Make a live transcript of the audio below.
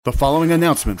The following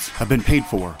announcements have been paid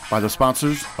for by the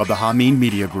sponsors of the Hameen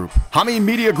Media Group. Hameen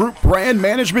Media Group brand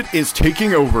management is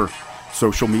taking over.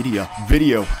 Social media,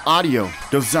 video, audio,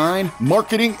 design,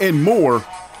 marketing, and more.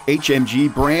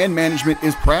 HMG Brand Management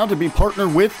is proud to be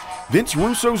partnered with Vince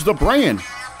Russo's The Brand,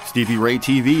 Stevie Ray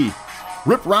TV,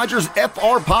 Rip Rogers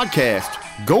FR Podcast,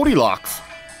 Goldilocks,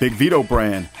 Big Vito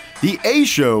Brand, The A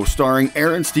Show starring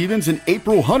Aaron Stevens and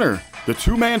April Hunter, The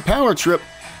Two-Man Power Trip,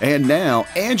 and now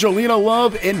Angelina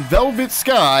Love and Velvet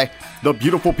Sky, The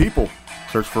Beautiful People.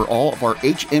 Search for all of our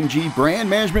HMG brand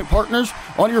management partners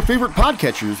on your favorite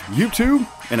podcatchers, YouTube,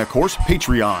 and of course,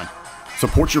 Patreon.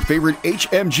 Support your favorite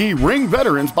HMG ring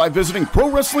veterans by visiting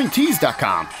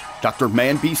ProWrestlingTees.com. Dr.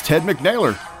 Manbeast Ted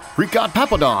McNaylor, Greek God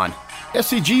Papadon,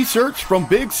 SCG Search from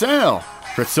Big Sal,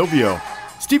 Chris Silvio,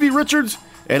 Stevie Richards,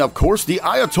 and of course the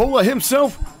Ayatollah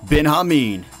himself, Ben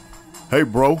Hameen. Hey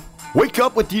bro, wake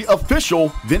up with the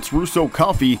official Vince Russo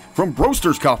coffee from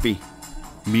Broasters Coffee.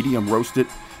 Medium roasted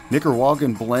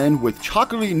Nicaraguan blend with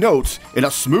chocolatey notes and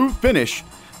a smooth finish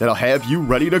that'll have you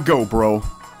ready to go, bro.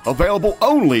 Available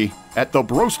only at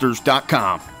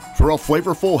thebroasters.com. For a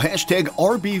flavorful hashtag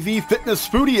RBV Fitness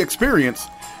foodie experience,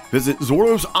 visit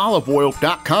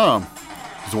ZordosOliveOil.com.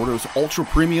 Zordos Ultra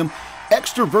Premium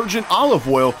Extra Virgin Olive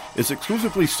Oil is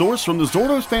exclusively sourced from the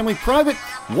Zordos family private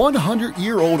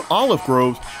 100-year-old olive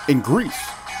groves in Greece.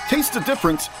 Taste the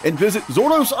difference and visit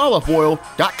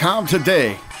ZordosOliveOil.com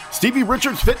today.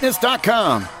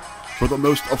 StevieRichardsFitness.com for the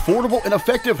most affordable and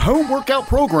effective home workout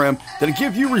program that'll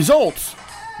give you results,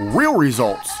 real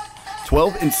results.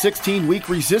 12 and 16-week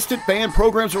resistant band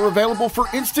programs are available for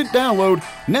instant download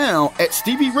now at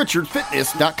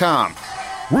StevieRichardsFitness.com.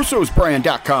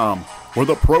 RussosBrand.com, where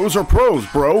the pros are pros,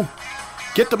 bro.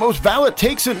 Get the most valid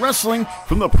takes in wrestling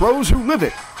from the pros who live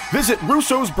it. Visit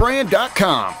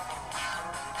RussosBrand.com.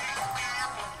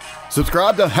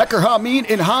 Subscribe to Hecker Hameen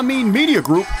and Hameen Media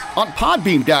Group on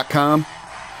Podbeam.com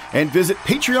and visit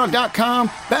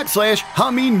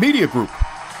Patreon.com/Hameen Media Group.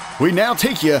 We now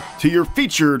take you to your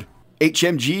featured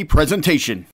HMG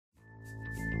presentation.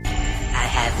 I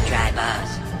have dry balls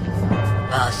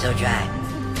so dry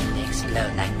they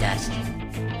explode like dust.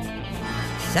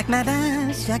 Suck my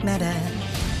balls, suck my balls.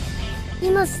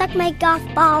 You must suck my golf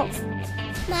balls.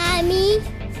 Mommy?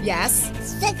 Yes?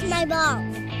 Suck my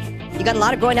balls. You got a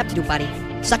lot of growing up to do, buddy.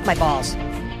 Suck my balls.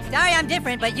 Sorry I'm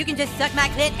different, but you can just suck my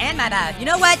clit and my balls. You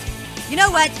know what?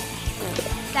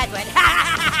 That would.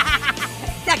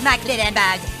 Suck my clit and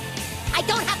balls. I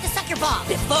don't have to suck your balls.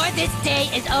 Before this day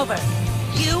is over,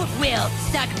 you will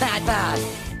suck my balls.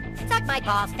 Suck my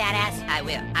balls, fat ass. I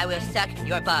will. I will suck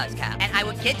your balls, Kyle. And I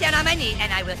will get down on my knee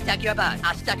and I will suck your balls.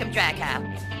 I'll suck them dry, Kyle.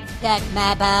 Suck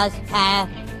my balls, Kyle.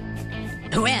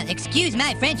 Well, excuse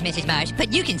my French, Mrs. Marsh,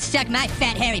 but you can suck my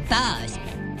fat, hairy balls.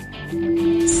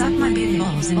 Suck my big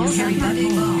balls in your hairy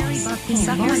butthole.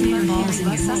 Suck your big balls in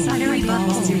your hairy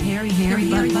balls, your hairy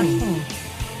butthole.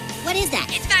 What is that?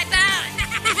 It's my balls!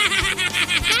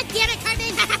 God damn it,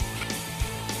 Carmen!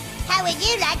 How would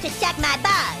you like to suck my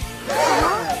balls?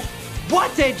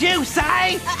 What did you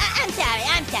say? I'm sorry.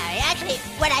 Actually,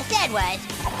 what I said was...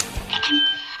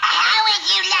 How would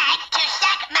you like to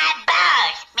suck my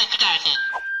balls, Mr. Garrison?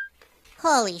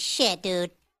 Holy shit,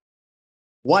 dude.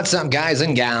 What's up, guys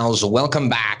and gals? Welcome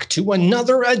back to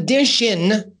another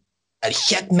edition of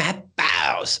Shut My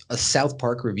Balls, a South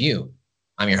Park review.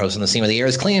 I'm your host on the scene where the air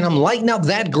is clean. I'm lighting up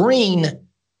that green.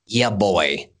 Yeah,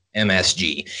 boy.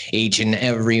 MSG. Each and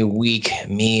every week,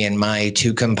 me and my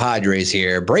two compadres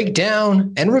here break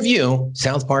down and review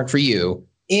South Park for you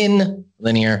in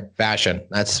linear fashion.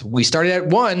 We started at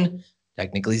 1,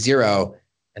 technically 0,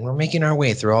 and we're making our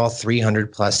way through all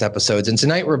 300 plus episodes. And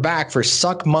tonight we're back for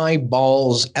Suck My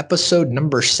Balls, episode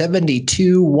number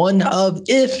 72, one of,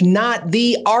 if not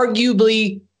argued,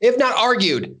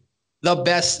 the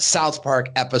best South Park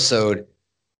episode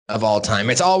of all time.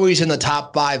 It's always in the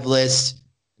top 5 lists.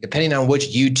 Depending on which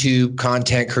YouTube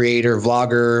content creator,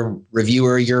 vlogger,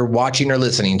 reviewer you're watching or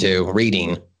listening to,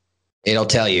 reading, it'll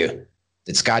tell you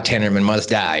that Scott Tenorman Must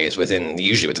Die is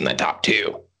usually within the top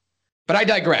 2. But I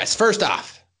digress. First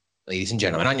off, ladies and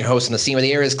gentlemen, I'm your host on the scene where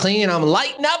the air is clean, and I'm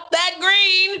lighting up that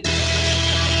green.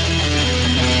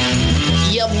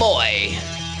 Yeah, boy.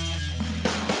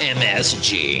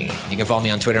 MSG. You can follow me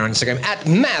on Twitter and Instagram at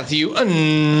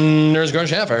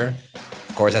Matthew_Schaffer.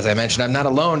 Of course, as I mentioned, I'm not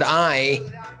alone. I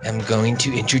am going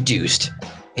to introduce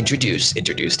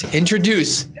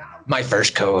my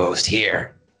first co-host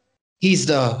here. He's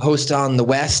the host on the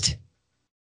West.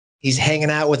 He's hanging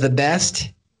out with the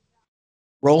best,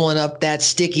 rolling up that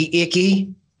sticky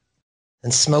icky,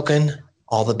 and smoking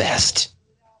all the best.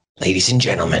 Ladies and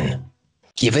gentlemen,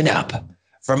 give it up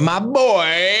from my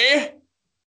boy.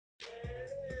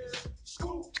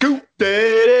 Scoop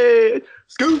that.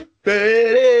 Scoop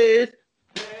that.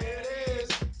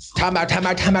 Time out. What's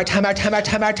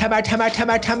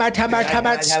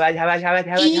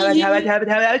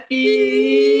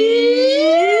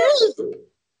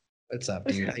up,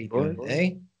 dude? How you doing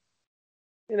today?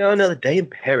 You know, another day in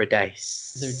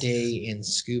paradise. Another day in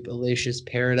Scoop-alicious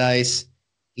paradise.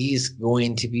 He's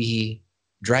going to be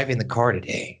driving the car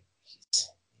today.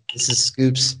 This is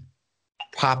Scoop's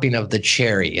popping of the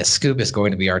cherry. Scoop is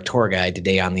going to be our tour guide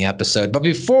today on the episode. But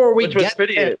before we get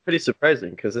pretty surprising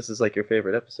because this is like your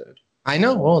favorite episode. I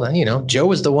know. Well, then, you know, Joe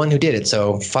was the one who did it,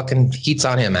 so fucking heat's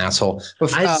on him, asshole.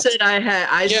 I said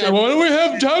I said, why don't we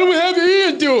have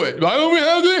Ian do it? Why don't we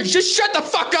have Ian? Just shut the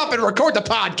fuck up and record the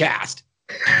podcast.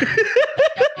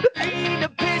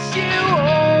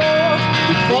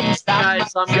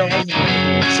 Guys, I'm going.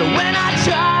 So when I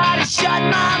try to shut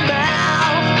my mouth,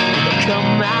 they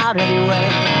come out anyway.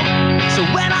 So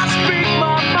when I speak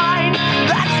my mind,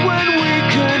 that's when we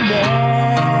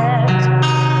connect.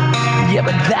 Yeah,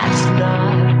 but that's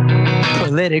not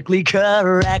politically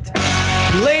correct.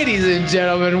 Ladies and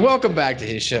gentlemen, welcome back to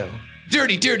his show.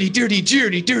 Dirty Joe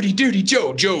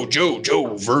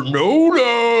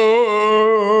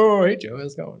Vernola. Hey Joe,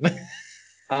 how's it going?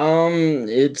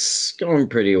 It's going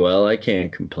pretty well. I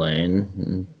can't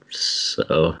complain.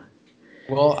 So,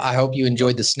 well, I hope you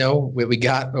enjoyed the snow that we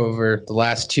got over the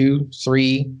last 2,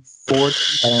 3, 4. I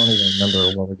don't even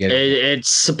remember what we're getting. It's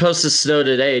supposed to snow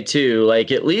today too.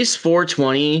 Like at least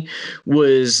 420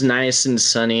 was nice and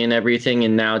sunny and everything,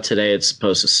 and now today it's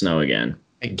supposed to snow again.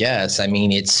 I guess. I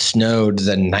mean, it snowed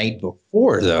the night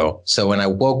before, though. So when I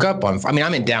woke up I'm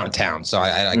in downtown, so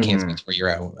I can't speak for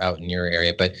you're out in your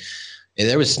area, but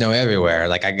there was snow everywhere.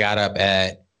 Like I got up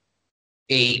at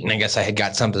 8, and I guess I had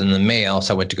got something in the mail,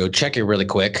 so I went to go check it really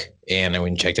quick, and I went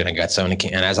and checked it, and I got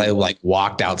something. And as I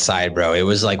walked outside, bro, it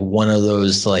was like one of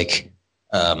those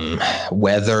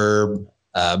weather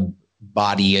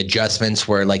body adjustments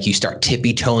where you start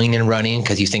tippy-toeing and running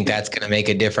because you think that's going to make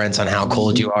a difference on how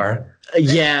cold you are.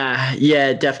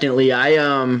 Yeah, definitely.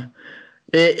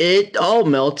 It all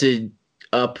melted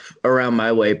up around my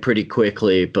way pretty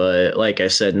quickly, but like I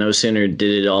said, no sooner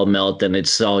did it all melt than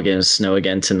it's all going to snow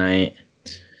again tonight.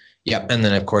 Yep, and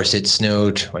then of course it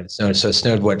snowed. So it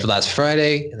snowed last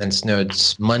Friday, and then snowed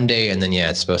Monday, and then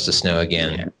it's supposed to snow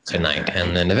again tonight,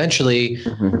 and then eventually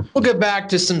we'll get back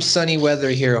to some sunny weather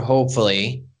here,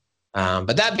 hopefully.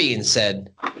 But that being said,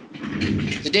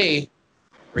 today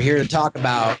we're here to talk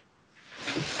about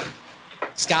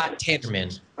Scott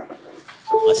Tenorman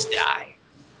must die.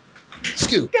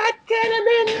 Scoop. Scott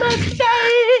Tenorman must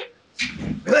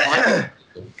die.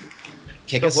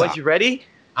 Kick us off. You ready?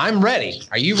 I'm ready.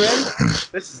 Are you ready?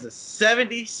 This is the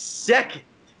 72nd.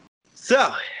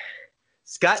 So,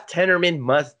 Scott Tenorman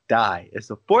Must Die is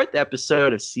the 4th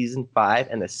episode of season 5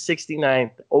 and the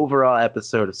 69th overall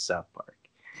episode of South Park.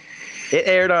 It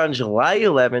aired on July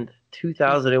 11th,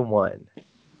 2001.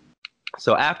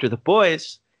 So after the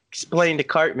boys explained to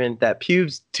Cartman that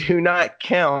pubes do not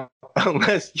count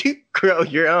unless you grow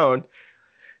your own,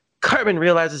 Cartman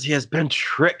realizes he has been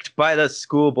tricked by the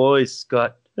schoolboy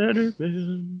Scott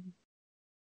Tenorman.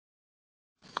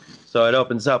 So it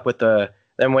opens up with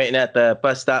them waiting at the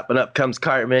bus stop, and up comes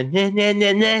Cartman.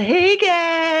 Hey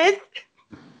guys!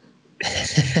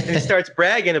 And he starts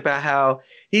bragging about how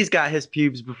he's got his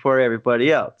pubes before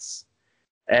everybody else.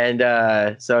 And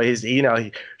so he's,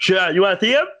 sure, you want to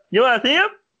see him? You want to see him?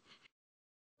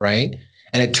 Right.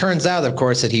 And it turns out, of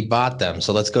course, that he bought them.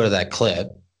 So let's go to that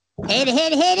clip. Hey,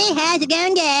 how's it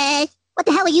going, guys? What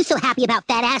the hell are you so happy about,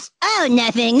 fat ass? Oh,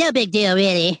 nothing. No big deal,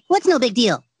 really. What's no big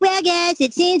deal? Well, guys,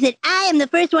 it seems that I am the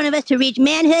first one of us to reach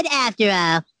manhood after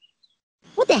all.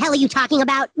 What the hell are you talking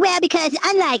about? Well, because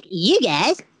unlike you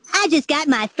guys, I just got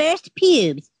my first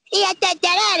pubes.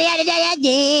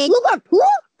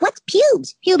 What's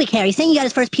pubes? Pubic hair. He's saying he got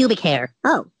his first pubic hair.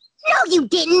 Oh. No, you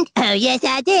didn't. Oh, yes,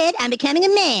 I did. I'm becoming a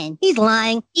man. He's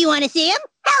lying. You want to see him?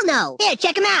 Hell no. Here,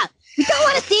 check him out. You don't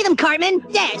want to see them, Cartman.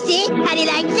 There, see? How do you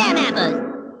like jam apples?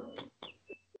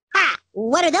 Ha!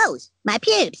 What are those? My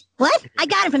pubes. What? I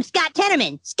got them from Scott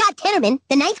Tenorman. Scott Tenorman?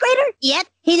 The 9th grader? Yep.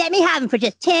 He let me have them for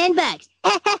just $10.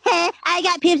 I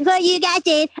got pubes before you guys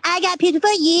did. I got pubes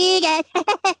before you guys.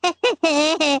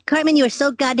 Cartman, you are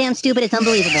so goddamn stupid. It's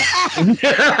unbelievable.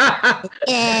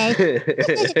 It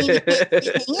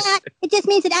just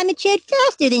means that I matured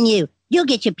faster than you. You'll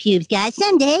get your pubes, guys,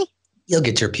 someday. You'll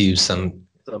get your pubes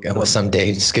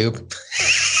someday, Scoop.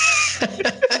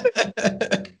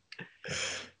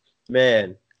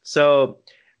 Man, so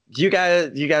do you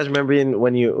guys remember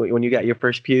when you got your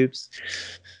first pubes?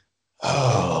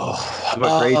 Oh,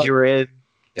 What grade you were in?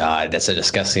 God, that's a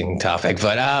disgusting topic.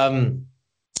 But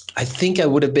I think I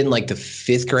would have been like the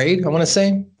 5th grade. I want to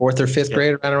say 4th or 5th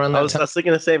grade, around that time. I was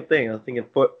thinking the same thing. I was thinking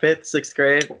 5th, 6th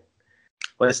grade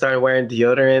when I started wearing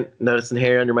deodorant, noticing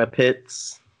hair under my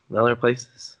pits and other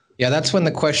places. Yeah, that's when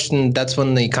the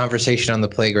conversation on the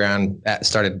playground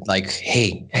started. Like,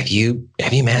 hey, have you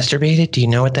masturbated? Do you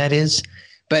know what that is?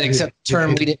 But except the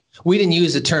term we didn't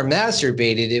use the term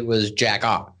masturbated. It was jack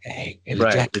off. Hey,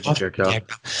 Did you jerk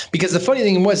off? Because the funny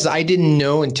thing was, I didn't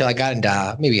know until I got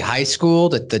into maybe high school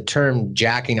that the term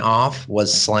jacking off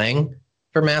was slang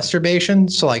for masturbation.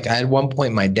 So like at one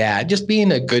point, my dad, just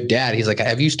being a good dad, he's like,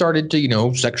 have you started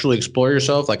to, sexually explore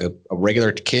yourself like a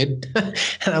regular kid?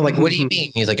 And I'm like, what do you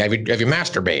mean? He's like, have you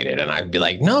masturbated? And I'd be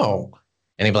like, no.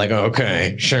 And he'd be like, oh,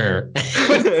 okay, sure.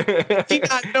 He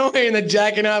not knowing that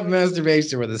jacking off and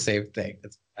masturbation were the same thing.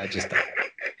 I just thought.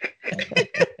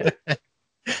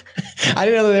 I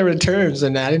didn't know that there were terms,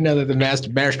 and I didn't know that the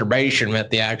masturbation meant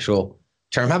the actual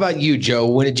term. How about you, Joe?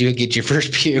 When did you get your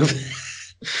first pube?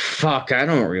 Fuck, I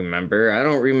don't remember. I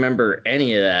don't remember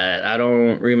any of that. I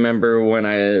don't remember when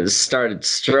I started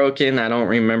stroking. I don't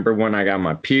remember when I got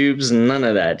my pubes. None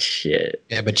of that shit.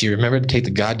 Yeah, but you remember to take the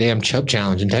goddamn chub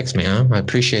challenge and text me, huh? I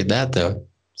appreciate that, though.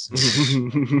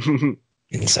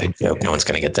 Inside joke. No one's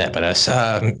going to get that but us.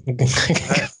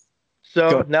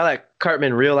 So now that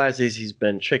Cartman realizes he's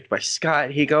been tricked by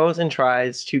Scott, he goes and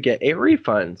tries to get a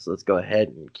refund. So let's go ahead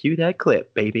and cue that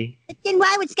clip, baby. But then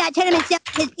why would Scott Tenorman sell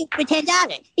his pubes for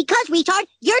 $10? Because, retard,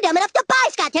 you're dumb enough to buy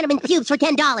Scott Tenorman pubes for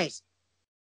 $10.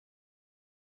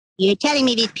 You're telling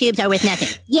me these pubes are worth nothing?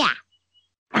 Yeah.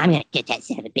 I'm gonna get that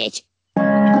son of a bitch.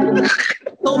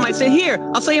 Told him, I said, here,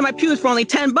 I'll sell you my pubes for only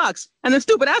 $10. And the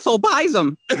stupid asshole buys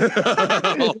them. To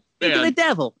the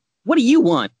devil. What do you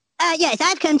want? Yes,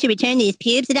 I've come to return these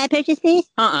pubes that I purchased, please.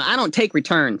 I don't take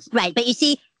returns. Right, but you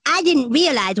see, I didn't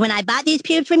realize when I bought these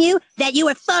pubes from you that you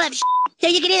were full of shit. So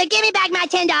you can either give me back my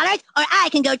 $10 or I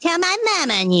can go tell my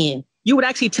mom on you. You would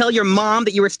actually tell your mom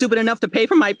that you were stupid enough to pay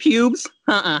for my pubes?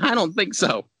 I don't think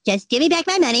so. Just give me back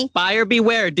my money. Buyer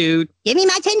beware, dude. Give me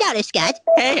my $10, Scott.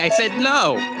 Hey, I said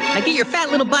no. Now get your fat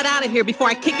little butt out of here before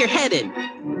I kick your head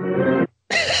in.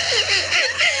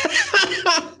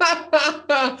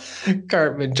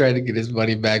 Cartman tried to get his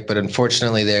money back, but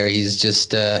unfortunately there he's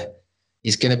just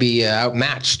he's going to be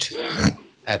outmatched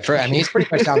at first. I mean, he's pretty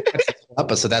much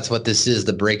outmatched, so that's what this is,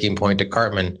 the breaking point to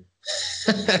Cartman.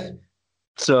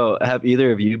 So have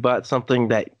either of you bought something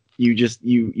that you just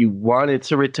you wanted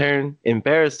to return,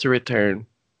 embarrassed to return,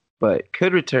 but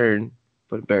could return,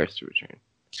 but embarrassed to return?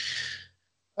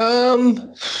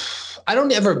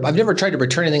 I've never tried to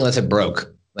return anything unless it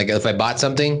broke. Like if I bought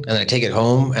something and then I take it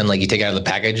home and like you take it out of the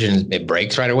package and it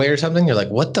breaks right away or something, you're like,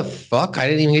 what the fuck? I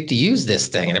didn't even get to use this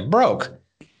thing and it broke.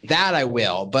 That I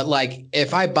will. But like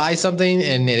if I buy something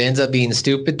and it ends up being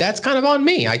stupid, that's kind of on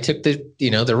me. I took the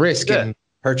risk in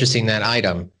purchasing that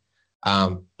item.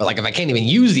 But like if I can't even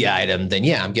use the item, then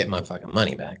yeah, I'm getting my fucking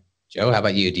money back. Joe, how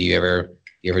about you? Do you ever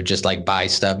just like buy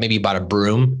stuff? Maybe you bought a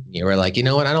broom. You were like, you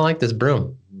know what? I don't like this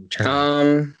broom.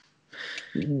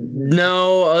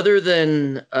 No, other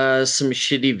than some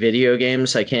shitty video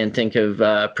games, I can't think of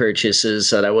purchases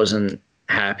that I wasn't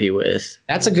happy with.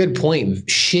 That's a good point.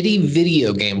 Shitty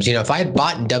video games. If I had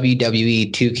bought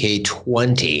WWE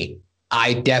 2K20,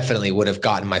 I definitely would have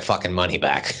gotten my fucking money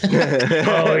back.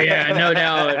 Oh, yeah, no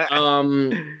doubt.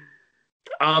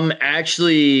 I'm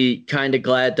actually kind of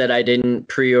glad that I didn't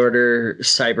pre-order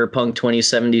Cyberpunk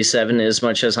 2077 as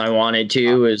much as I wanted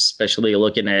to, especially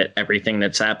looking at everything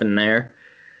that's happened there.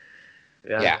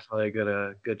 Yeah. Probably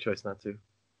a good choice not to.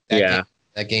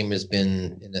 That game has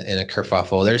been in a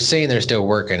kerfuffle. They're saying they're still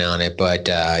working on it, but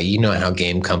you know how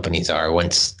game companies are.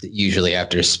 Usually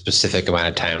after a specific amount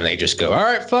of time, they just go, all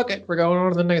right, fuck it. We're going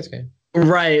on to the next game.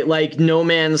 Right. Like No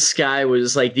Man's Sky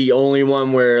was like the only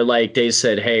one where like they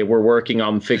said, hey, we're working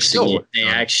on fixing it.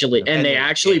 They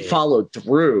actually followed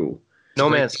through. No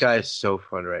Man's Sky is so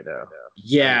fun right now.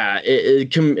 Yeah,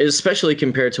 especially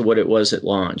compared to what it was at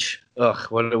launch. Ugh,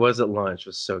 what it was at launch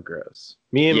was so gross.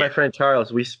 Me and my friend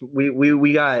Charles, we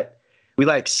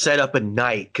set up a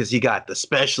night because he got the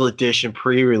special edition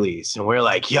pre-release, and we're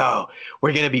like, yo,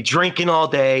 we're gonna be drinking all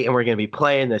day and we're gonna be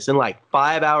playing this. And like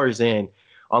 5 hours in,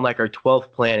 on like our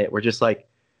 12th planet, we're just like,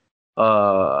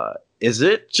 is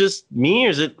it just me or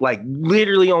is it like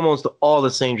literally almost all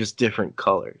the same, just different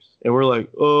colors? And we're like,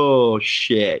 oh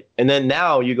shit. And then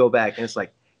now you go back and it's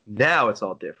like, now it's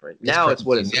all different. Now it's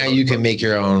what it's. Now you can make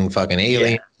your own fucking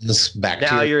aliens. Yeah.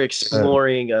 Now you're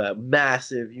exploring a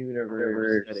massive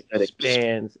universe that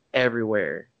expands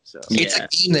everywhere. So it's a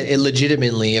game that it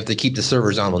legitimately, if they keep the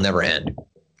servers on, will never end.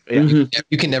 Yeah.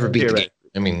 You can never beat the game.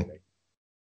 I mean,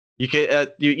 you can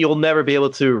you'll never be able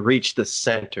to reach the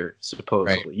center.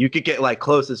 Supposedly, Right. you could get like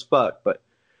close as fuck, but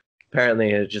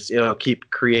apparently it'll keep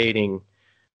creating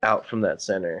out from that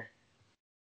center.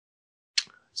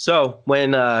 So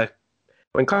when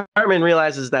Cartman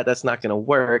realizes that that's not going to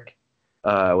work,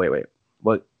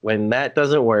 when that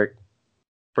doesn't work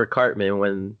for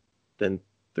Cartman, then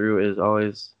through is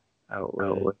always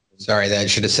outwitted. sorry, that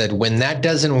should have said when that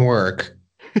doesn't work.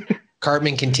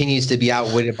 Cartman continues to be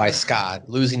outwitted by Scott,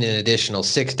 losing an additional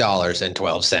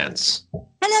 $6.12.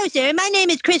 Hello, sir. My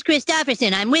name is Chris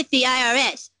Christopherson. I'm with the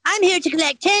IRS. I'm here to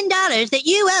collect $10 that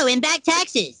you owe in back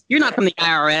taxes. You're not from the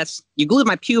IRS. You glued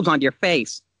my pubes onto your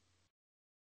face.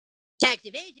 Tax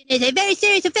evasion is a very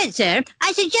serious offense, sir.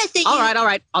 I suggest that you... All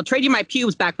right. I'll trade you my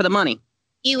pubes back for the money.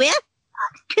 You will?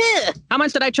 Cool. How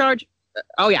much did I charge?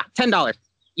 Oh, yeah, $10.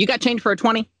 You got change for a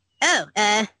 20? Oh,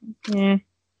 I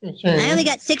only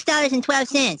got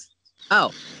 $6.12.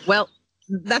 Oh, well,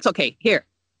 that's okay. Here,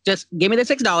 just give me the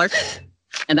 $6,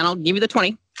 and then I'll give you the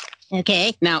 20.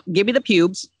 Okay. Now, give me the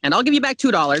pubes, and I'll give you back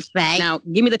 $2. Right. Now,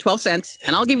 give me the 12 cents,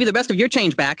 and I'll give you the rest of your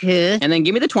change back. And then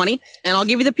give me the 20, and I'll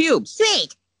give you the pubes.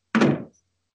 Sweet.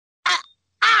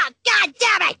 God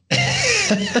damn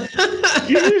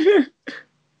it!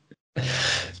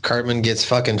 Cartman gets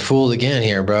fucking fooled again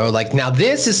here, bro. Like, now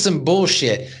this is some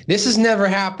bullshit. This has never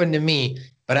happened to me,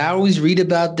 but I always read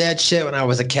about that shit when I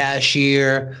was a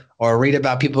cashier, or read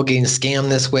about people getting scammed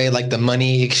this way, like the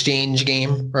money exchange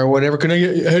game or whatever. Can I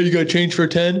get, hey, you got change for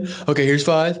 10? Okay, here's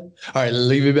 5. All right,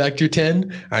 leave it back to your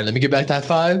 10. All right, let me get back that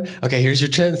 5. Okay, here's your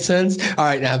 10 cents. All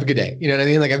right, now have a good day. You know what I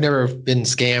mean? Like, I've never been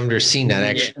scammed or seen that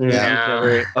actually.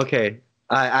 Yeah. Okay,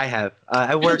 I have.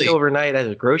 I worked overnight at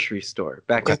a grocery store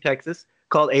back in Texas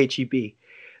called HEB.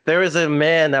 There was a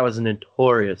man that was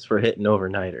notorious for hitting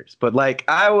overnighters, but like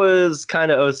I was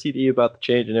kind of OCD about the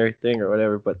change and everything or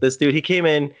whatever. But this dude, he came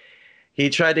in, he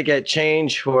tried to get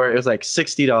change for, it was like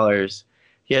 $60.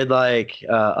 He had like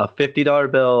a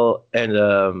 $50 bill and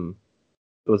it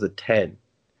was a 10.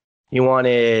 He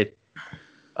wanted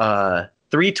 3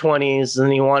 20s,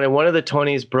 and he wanted one of the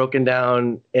 20s broken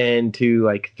down into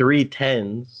like 3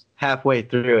 10s halfway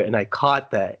through it, and I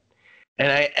caught that.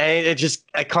 And I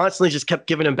constantly just kept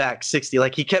giving him back 60.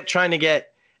 Like he kept trying to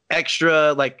get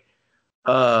extra, like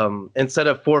instead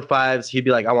of 4 5s, he'd be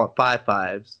like, I want 5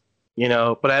 5s, you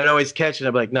know. But I'd always catch it.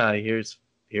 I'd be like, nah, here's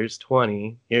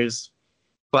 20, here's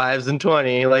 5s and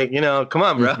 20. Like, you know, come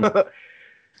on, bro.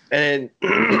 And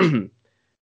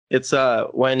it's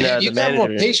when you got more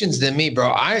patience than me,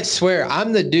 bro. I swear,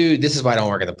 I'm the dude. This is why I don't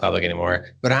work in the public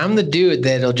anymore. But I'm the dude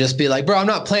that'll just be like, bro, I'm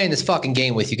not playing this fucking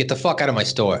game with you. Get the fuck out of my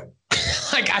store.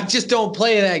 Like, I just don't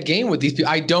play that game with these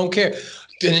people. I don't care.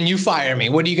 And then you fire me.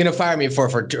 What are you going to fire me for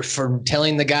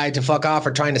telling the guy to fuck off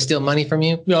or trying to steal money from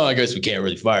you? No, I guess we can't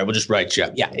really fire. We'll just write you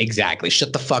up. Yeah, exactly.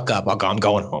 Shut the fuck up. I'm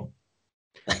going home.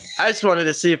 I just wanted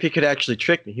to see if he could actually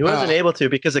trick me. He wasn't able to,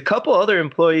 because a couple other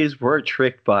employees were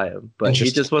tricked by him, but he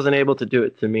just wasn't able to do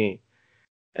it to me.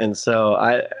 And so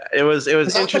it was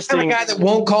interesting. The guy that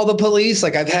won't call the police.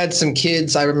 Like, I've had some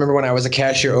kids. I remember when I was a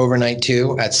cashier overnight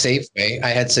too at Safeway,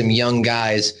 I had some young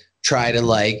guys try to,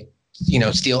 like, you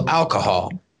know, steal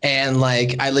alcohol. And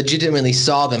like, I legitimately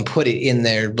saw them put it in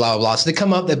there, blah, blah, blah. So they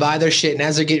come up, they buy their shit. And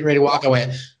as they're getting ready to walk, I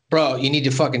went, bro, you need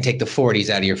to fucking take the 40s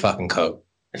out of your fucking coat.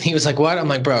 And he was like, what? I'm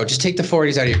like, bro, just take the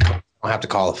 40s out of your coat. I don't have to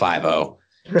call a 5-0.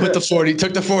 Took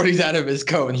the 40s out of his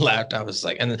coat and left. I was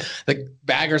like, and the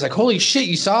bagger's like, holy shit,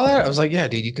 you saw that? I was like, yeah,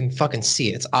 dude, you can fucking see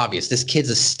it. It's obvious. This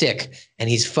kid's a stick and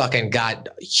he's fucking got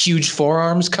huge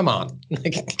forearms. Come on.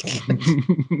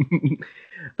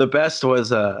 The best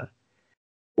was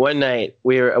one night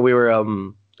we were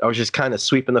I was just kind of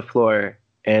sweeping the floor,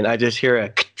 and I just hear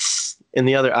a in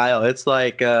the other aisle. It's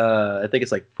like I think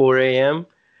it's like 4 a.m.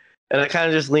 And I kind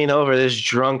of just lean over. This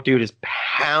drunk dude is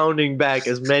pounding back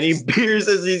as many beers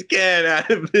as he can out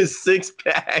of his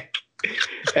 6-pack.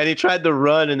 And he tried to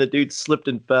run, and the dude slipped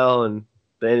and fell, and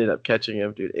they ended up catching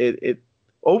him, dude. It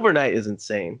overnight is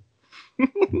insane.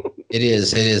 It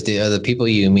is. The people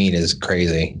you meet is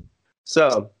crazy.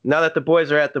 So now that the boys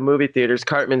are at the movie theaters,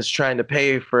 Cartman's trying to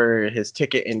pay for his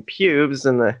ticket in pubes,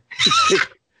 and the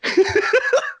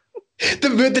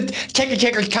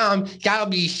checker come. That'll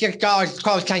be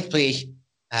 $6 change, please.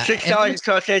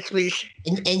 $6 please.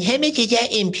 And how much is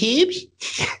that in pubes?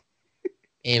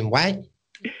 And what?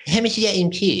 How much is that in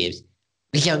pubes?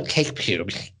 We don't take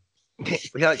pubes.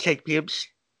 We don't take pubes.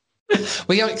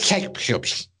 We don't take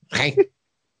pubes. Okay.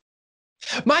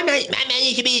 My money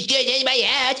should be as good as anybody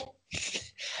else.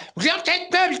 We don't take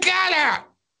pubes. Got it.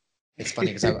 It's funny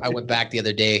because I went back the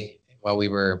other day while we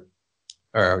were,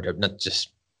 or not just.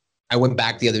 I went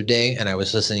back the other day and I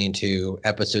was listening to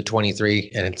episode 23,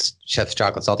 and it's Chef's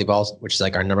Chocolate Salty Balls, which is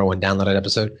like our number 1 downloaded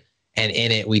episode. And in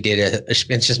it, we did it's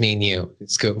just me and you.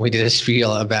 It's good. We did a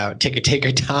spiel about Ticker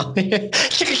Tom.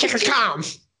 Ticker Tom.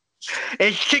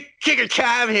 It's Ticker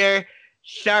Tom here.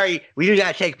 Sorry, we do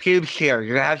not take pubes here.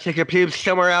 You're going to have to take your pubes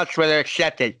somewhere else where they're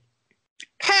accepted.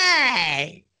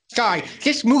 Hey! Sorry,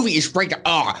 this movie is rated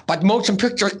R by the Motion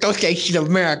Picture Association of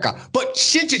America. But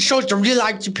since it shows the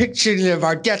real-life depiction of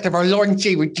our death of our Lord and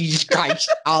Savior Jesus Christ,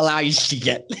 I'll allow you to see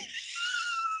it.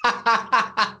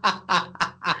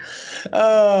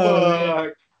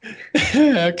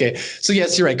 Okay, so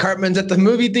yes, you're right. Cartman's at the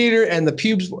movie theater, and the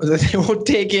pubes they won't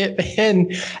take it.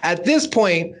 And at this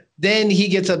point, then he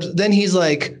gets up. Then he's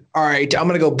like, "All right, I'm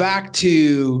gonna go back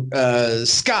to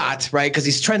Scott, right? Because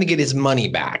he's trying to get his money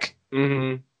back."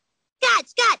 Mm-hmm.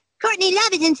 Scott, Courtney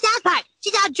Love is in South Park.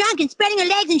 She's all drunk and spreading her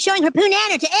legs and showing her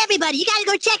punana to everybody. You gotta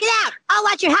go check it out. I'll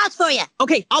watch your house for you.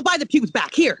 Okay, I'll buy the pubes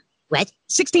back. Here. What?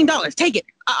 $16. Take it.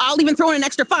 I'll even throw in an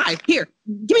extra $5. Here,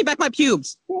 give me back my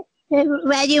pubes.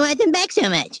 Why do you want them back so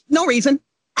much? No reason.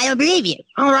 I don't believe you.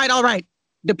 All right.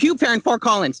 The pube fair in Fort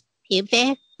Collins. Pube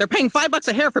fair? They're paying $5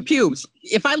 a hair for pubes.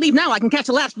 If I leave now, I can catch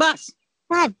the last bus.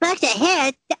 $5 a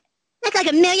hair? That's like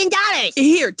 $1 million.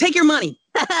 Here, take your money.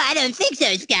 I don't think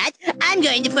so, Scott. I'm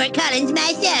going to Fort Collins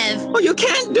myself. Oh, you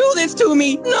can't do this to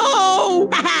me. No.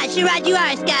 Haha, sure right you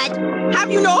are, Scott.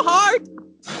 Have you no heart?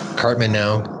 Cartman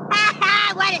now.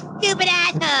 What a stupid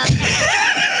asshole.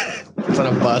 It's on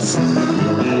a bus.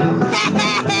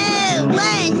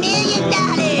 $1 million.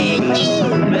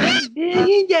 $1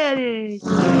 million.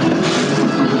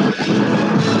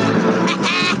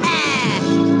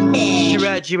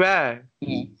 Girard.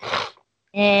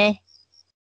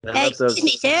 Excuse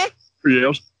me, sir.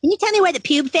 Yes. Can you tell me where the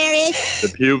pube fair is? The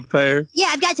pube fair? Yeah,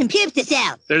 I've got some pubes to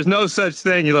sell. There's no such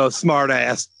thing, you little smart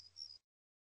ass.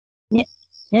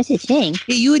 No such thing.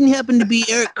 Hey, you wouldn't happen to be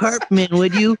Eric Cartman,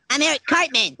 would you? I'm Eric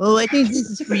Cartman. Oh, I think this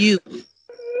is for you.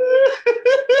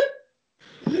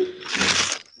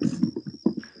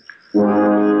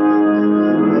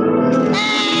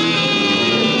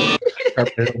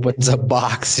 Cartman opens a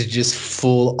box to just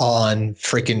full on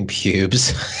freaking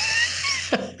pubes.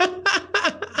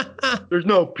 There's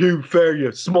no pube fair,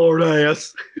 you smart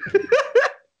ass.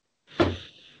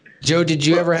 Joe, did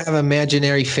you ever have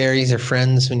imaginary fairies or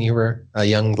friends when you were a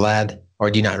young lad? Or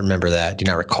do you not remember that? Do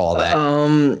you not recall that?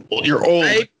 Well, you're old.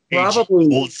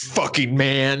 Probably old fucking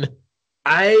man.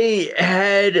 I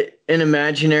had an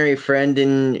imaginary friend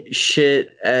and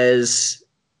shit as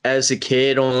a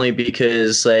kid, only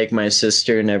because like my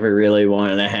sister never really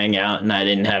wanted to hang out and I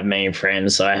didn't have many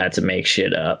friends, so I had to make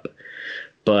shit up.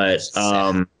 But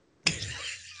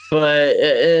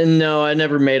no, I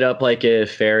never made up like a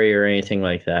fairy or anything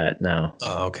like that. No.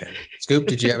 Oh, okay. Scoop,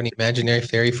 did you have any imaginary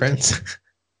fairy friends?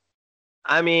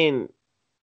 I mean,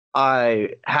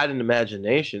 I had an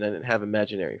imagination. I didn't have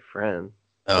imaginary friends.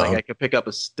 Oh. Like I could pick up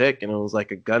a stick and it was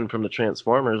like a gun from the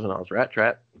Transformers and I was Rat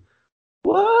Trap.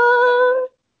 What?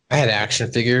 I had action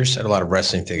figures. I had a lot of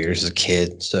wrestling figures as a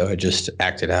kid, so I just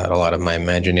acted out a lot of my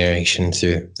imagination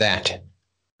through that.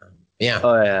 Yeah.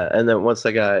 Oh yeah, and then once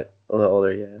I got a little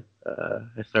older,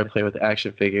 I started playing with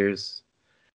action figures.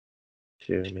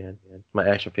 Too, man. My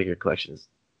action figure collection is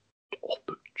off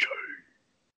the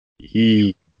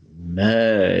chain.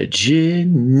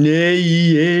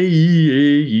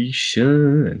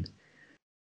 Imagination.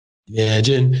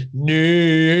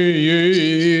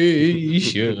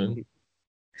 Imagination.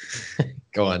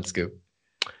 Go on, Scoop.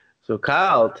 So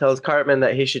Kyle tells Cartman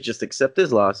that he should just accept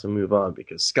his loss and move on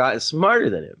because Scott is smarter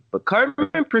than him. But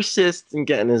Cartman persists in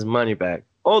getting his money back.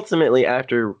 Ultimately,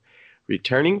 after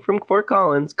returning from Fort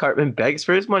Collins, Cartman begs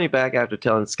for his money back after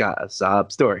telling Scott a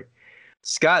sob story.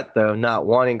 Scott, though, not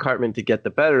wanting Cartman to get the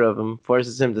better of him,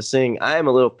 forces him to sing I Am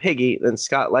a Little Piggy. Then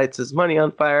Scott lights his money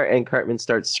on fire and Cartman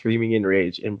starts screaming in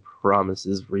rage and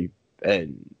promises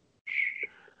revenge.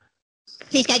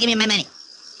 Please, Scott, give me my money.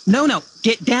 No.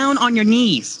 Get down on your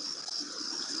knees.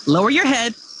 Lower your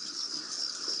head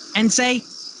and say,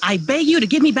 I beg you to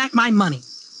give me back my money.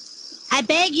 I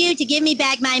beg you to give me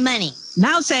back my money.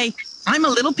 Now say, I'm a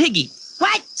little piggy.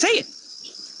 What? Say it.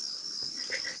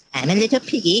 I'm a little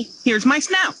piggy. Here's my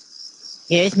snout.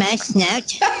 Here's my snout.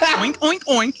 Oink, oink,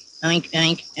 oink. Oink,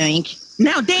 oink, oink.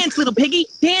 Now dance, little piggy.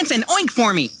 Dance and oink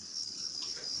for me.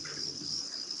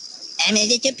 I'm a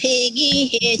little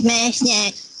piggy. Here's my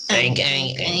snout. Oink,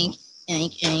 Oink, oink,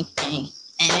 oink, oink, oink.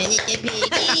 I'm a little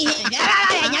piggy.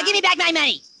 Now give me back my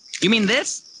money. You mean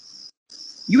this?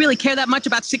 You really care that much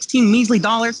about 16 measly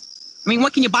dollars? I mean,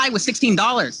 what can you buy with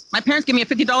 $16? My parents give me a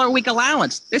 $50 a week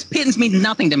allowance. This pittance means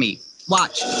nothing to me.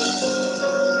 Watch.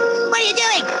 What are you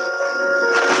doing?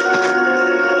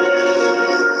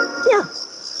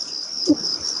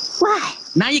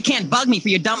 Now you can't bug me for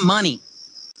your dumb money.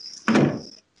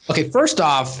 Okay, first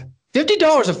off,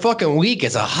 $50 a fucking week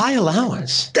is a high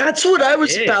allowance. That's what I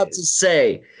was about to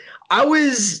say. I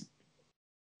was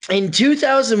in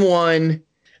 2001,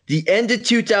 the end of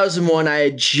 2001, I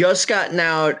had just gotten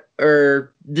out,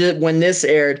 when this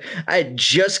aired, I had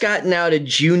just gotten out of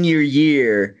junior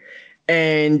year.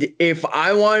 And if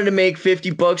I wanted to make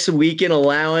 $50 a week in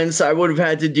allowance, I would have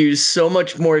had to do so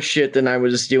much more shit than I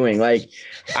was doing. Like,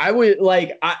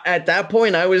 at that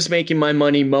point, I was making my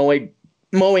money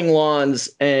mowing lawns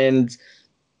and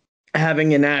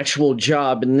having an actual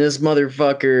job. And this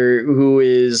motherfucker who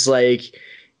is like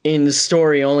in the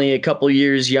story only a couple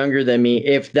years younger than me,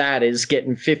 if that, is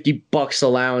getting $50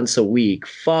 allowance a week.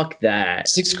 Fuck that.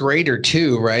 6th grader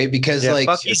too, right? Because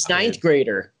he's 9th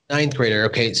grader. 9th grader.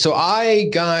 Okay. So I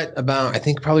got about, I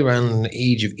think probably around the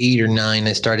age of 8 or 9,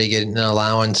 I started getting an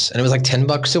allowance, and it was like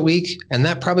 $10 a week. And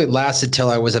that probably lasted till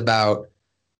I was about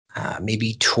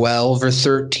maybe 12 or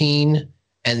 13.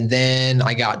 And then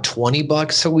I got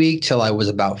 $20 a week till I was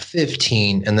about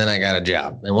 15, and then I got a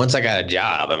job. And once I got a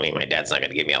job, I mean, my dad's not going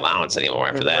to give me allowance anymore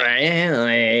after that.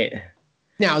 Right.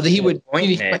 Now he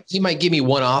might give me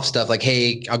one-off stuff like,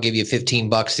 hey, I'll give you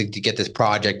 $15 to get this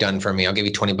project done for me. I'll give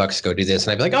you $20 to go do this,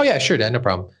 and I'd be like, oh yeah, sure, Dad, no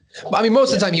problem. But, I mean,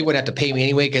 most of the time he wouldn't have to pay me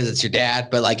anyway because it's your dad.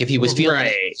 But like if he was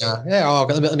feeling,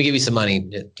 let me give you some money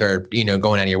for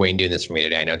going out of your way and doing this for me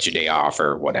today. I know it's your day off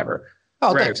or whatever.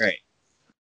 Oh, right, thanks. right.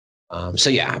 So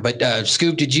yeah, but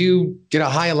Scoop, did you get a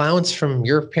high allowance from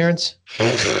your parents?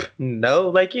 No,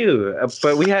 like you.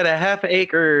 But we had a half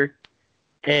acre,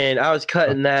 and I was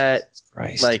cutting that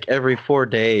like every 4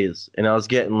 days, and I was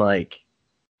getting like,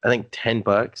 I think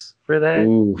 $10 for that,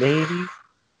 maybe.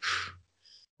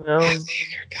 God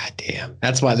damn.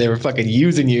 That's why they were fucking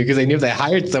using you, because they knew if they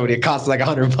hired somebody, it cost like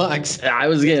 $100. I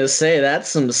was gonna say that's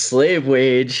some slave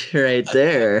wage right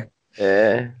there.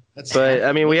 Yeah. But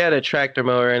I mean, we had a tractor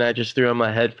mower, and I just threw on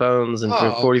my headphones, and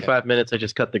for 45 minutes, I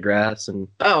just cut the grass. And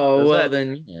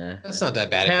then that's not that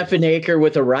bad. Half an acre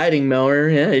with a riding mower,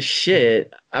 yeah,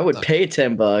 shit. I would pay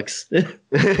 $10.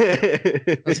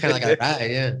 That's kind of like a ride,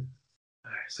 yeah.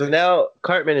 So now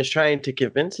Cartman is trying to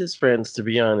convince his friends to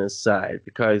be on his side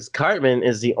because Cartman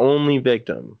is the only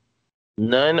victim.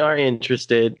 None are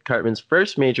interested. Cartman's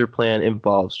first major plan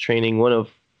involves training one of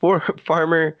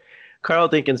farmer Carl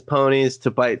Dinkins' ponies to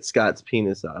bite Scott's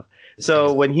penis off.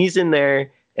 So when he's in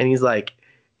there and he's like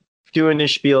doing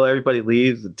his spiel, everybody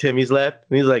leaves, and Timmy's left,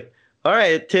 and he's like, all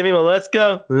right, Timmy, well, let's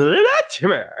go.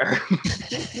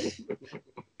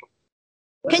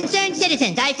 Concerned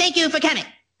citizens, I thank you for coming.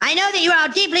 I know that you are all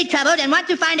deeply troubled and want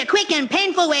to find a quick and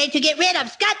painful way to get rid of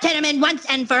Scott Tenorman once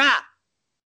and for all.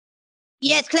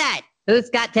 Yes, Clyde. Who's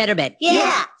Scott Tenorman?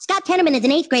 Yeah. Scott Tenorman is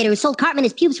an 8th grader who sold Cartman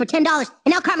his pubes for $10,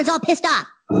 and now Cartman's all pissed off.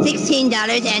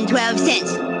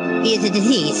 $16.12. He is a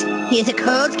disease. He is a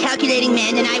cold, calculating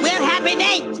man, and I will have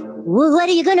revenge. Well, what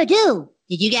are you gonna do?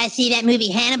 Did you guys see that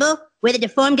movie Hannibal, where the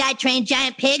deformed guy trained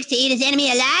giant pigs to eat his enemy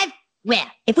alive? Well,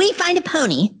 if we find a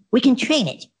pony, we can train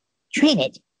it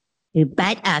to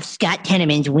bite off Scott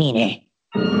Tenorman's wiener.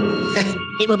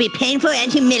 It will be painful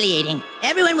and humiliating.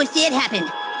 Everyone will see it happen.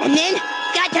 And then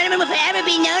Scott Tenorman will forever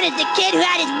be known as the kid who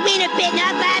had his wiener bitten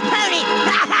off by a pony.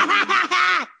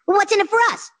 What's in it for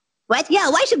us? What? Yeah,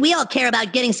 why should we all care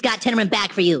about getting Scott Tenorman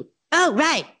back for you? Oh,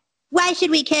 right. Why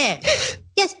should we care?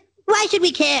 Yes, why should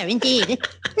we care, indeed?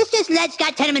 Let's just let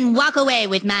Scott Tenorman walk away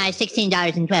with my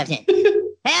 $16.12.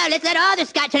 Hell, let's let all the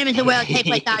Scott Tenormans in the world take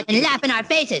what's ours and laugh in our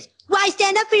faces. Why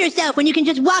stand up for yourself when you can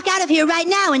just walk out of here right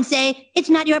now and say, it's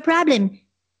not your problem?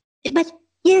 But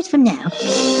years from now,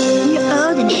 when you're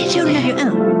old and have children of your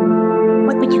own,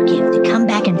 what would you give to come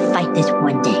back and fight this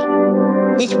one day?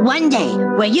 This one day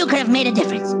where you could have made a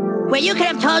difference. Where you could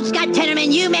have told Scott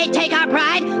Tenorman, you may take our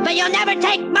pride, but you'll never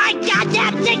take my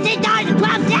goddamn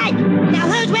 $16.12! Now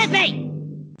who's with me?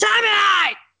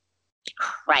 Tommy!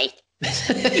 Christ.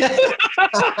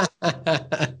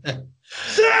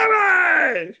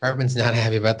 Timmy! Cartman's not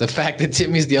happy about the fact that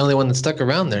Timmy's the only one that stuck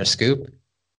around there, Scoop.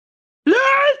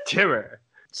 Timmy.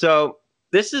 So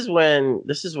this is when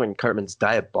Cartman's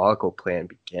diabolical plan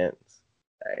begins.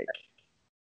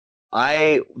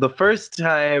 The first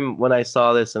time when I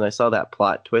saw this and I saw that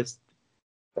plot twist,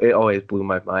 it always blew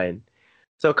my mind.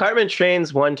 So Cartman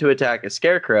trains one to attack a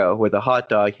scarecrow with a hot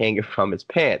dog hanging from his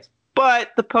pants,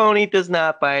 but the pony does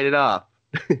not bite it off.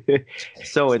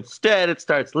 So instead, it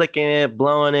starts licking it,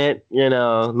 blowing it,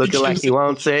 looking like he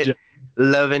wants it,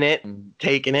 loving it,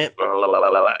 taking it.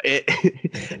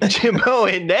 Jimbo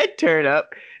and Ned turn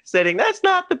up, saying that's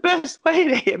not the best way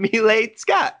to emulate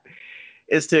Scott,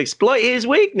 is to exploit his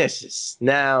weaknesses.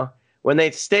 Now, When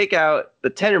they stake out the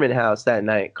Tenderman house that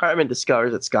night, Cartman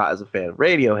discovers that Scott is a fan of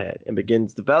Radiohead and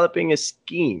begins developing a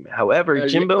scheme. However,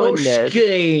 Jimbo and Ned...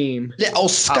 scheme.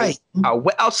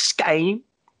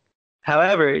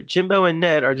 However, Jimbo and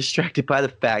Ned are distracted by the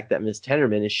fact that Miss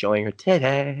Tenderman is showing her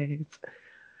titties.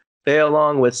 They,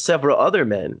 along with several other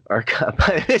men, are caught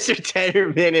by Mr.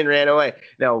 Tenderman and ran away.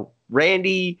 Now,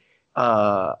 Randy,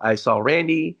 I saw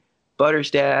Randy,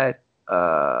 Butter's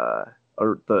or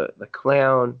the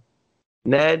clown,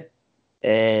 Ned,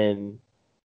 and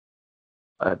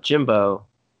Jimbo,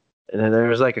 and then there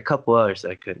was like a couple others that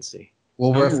I couldn't see.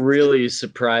 Well, I'm really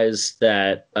surprised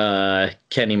that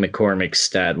Kenny McCormick's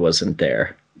dad wasn't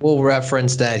there. We'll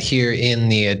reference that here in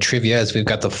the trivia as we've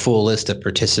got the full list of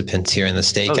participants here in the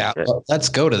stakeout. Well, let's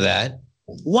go to that.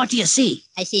 What do you see?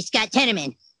 I see Scott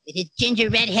Tenderman with his ginger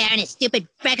red hair and his stupid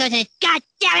freckles and his... God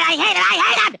damn it,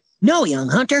 I hate it! No, young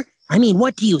hunter. I mean,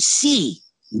 what do you see?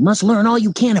 You must learn all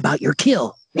you can about your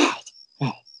kill. Right.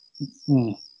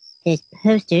 There's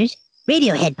posters,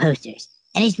 Radiohead posters.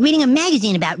 And he's reading a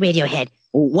magazine about Radiohead.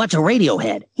 What's a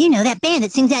Radiohead? You know, that band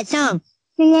that sings that song.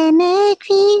 Lemon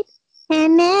creep,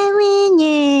 and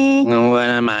winner. What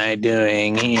am I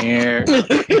doing here? Yeah,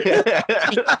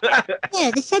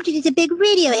 the subject is a big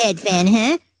Radiohead fan,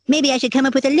 huh? Maybe I should come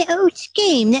up with a little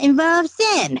scheme that involves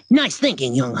them. Nice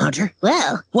thinking, young hunter.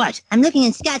 Well, what? I'm looking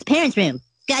in Scott's parents' room.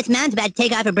 Scott's mom's about to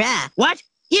take off her bra. What?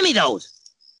 Give me those.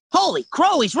 Holy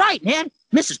crow, he's right, Ned.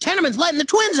 Mrs. Tenderman's letting the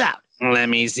twins out. Let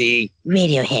me see.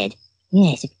 Radiohead.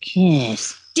 Yes, of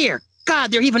course. Dear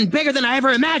God, they're even bigger than I ever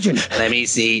imagined. Let me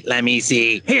see.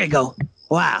 Here you go.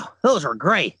 Wow, those are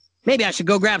great. Maybe I should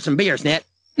go grab some beers, Ned.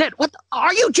 Ned, what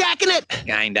are you jacking it?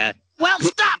 Kinda. Well,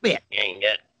 stop it.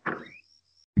 Kinda.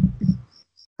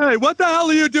 Hey, what the hell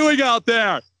are you doing out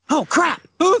there? Oh, crap.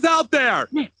 Who's out there?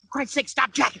 Ned, for Christ's sake,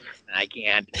 stop jacking. I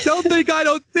can't. Don't think I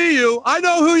don't see you. I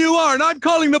know who you are, and I'm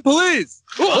calling the police.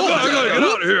 I gotta get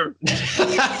out of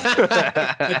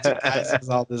here.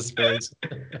 All this space.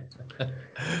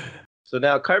 So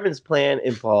now Cartman's plan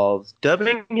involves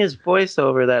dubbing his voice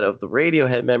over that of the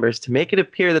Radiohead members to make it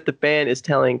appear that the band is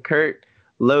telling Kurt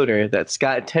Loder that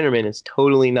Scott Tenderman is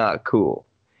totally not cool.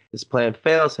 This plan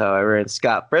fails, however, and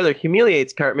Scott further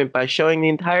humiliates Cartman by showing the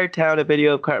entire town a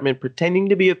video of Cartman pretending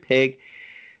to be a pig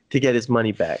to get his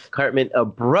money back. Cartman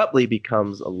abruptly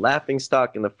becomes a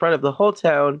laughingstock in the front of the whole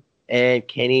town, and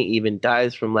Kenny even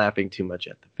dies from laughing too much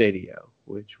at the video.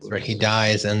 Which was... Right, he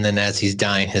dies, and then as he's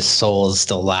dying, his soul is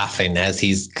still laughing as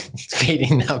he's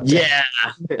fading out. Yeah.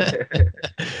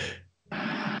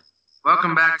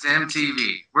 Welcome back to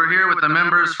MTV. We're here with the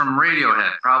members from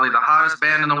Radiohead, probably the hottest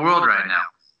band in the world right now.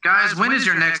 Guys, when is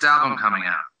your next album coming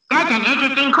out? That's an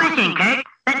interesting question, Kurt.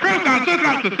 But first, I'd just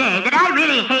like to say that I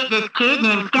really hate this kid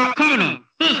named Scott Tenderman.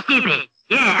 He's stupid.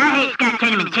 Yeah, I hate Scott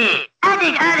Tenderman too. I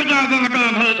think all the guys in the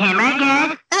band hate him, right,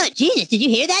 guys? Oh, Jesus, did you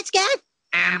hear that, Scott?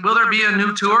 And will there be a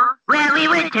new tour? Well, we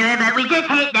would tour, but we just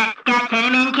hate that Scott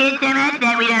Tenderman kid so much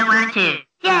that we don't want to.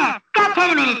 Yeah, Scott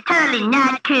Tenderman is totally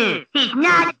not cool. He's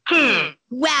not cool.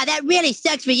 Wow, that really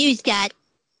sucks for you, Scott.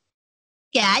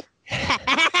 Scott?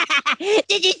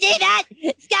 Did you see that?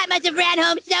 Scott must have ran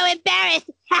home so embarrassed.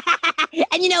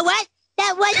 And you know what?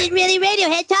 That wasn't really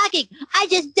Radiohead talking. I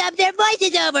just dubbed their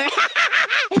voices over.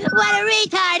 What a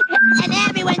retard. And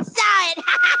everyone saw it.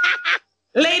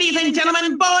 Ladies and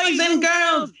gentlemen, boys and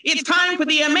girls, it's time for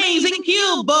the amazing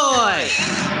Cube Boy.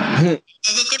 Is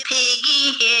it the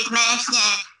piggy? Here's my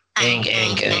snack. Ink,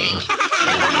 ink, ink.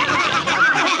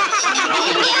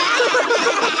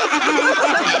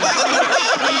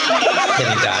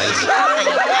 Kenny dies.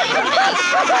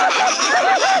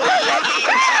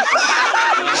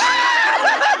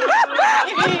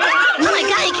 Oh my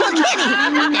God, he killed Kenny!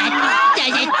 That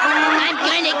does it! I'm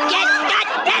going to get Scott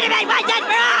Tenderman once and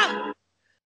for all!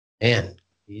 Man,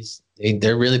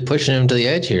 they're really pushing him to the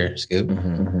edge here, Scoop.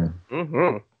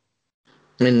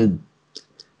 And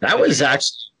that was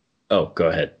actually... Oh, go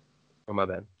ahead. Oh, my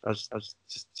bad. I was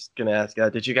just going to ask,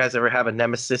 did you guys ever have a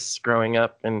nemesis growing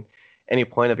up in any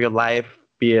point of your life,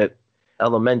 be it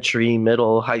elementary,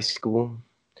 middle, high school?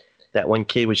 That one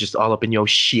kid was just all up in your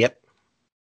shit?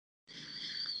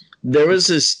 There was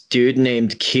this dude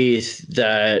named Keith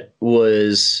that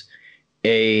was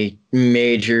a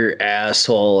major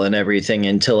asshole and everything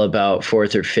until about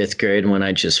 4th or 5th grade when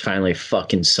I just finally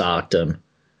fucking socked him.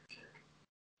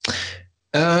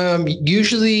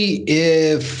 Usually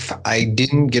if I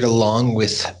didn't get along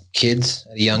with kids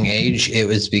at a young age, it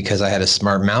was because I had a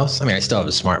smart mouth. I mean, I still have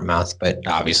a smart mouth, but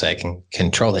obviously I can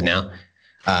control it now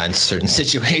in certain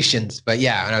situations. But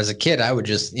yeah, when I was a kid, I would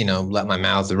just, let my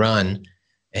mouth run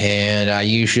And I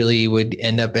usually would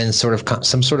end up in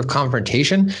some sort of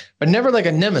confrontation, but never like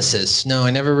a nemesis. No, I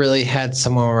never really had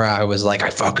someone where I was like,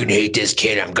 I fucking hate this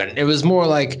kid. It was more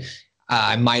like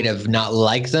I might have not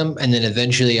liked them. And then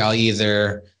eventually I'll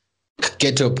either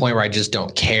get to a point where I just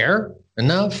don't care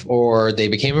enough or they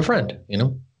became a friend, you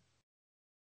know?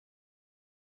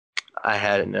 I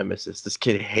had a nemesis. This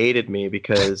kid hated me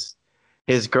because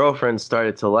his girlfriend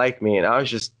started to like me. And I was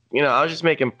just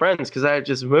making friends because I had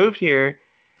just moved here.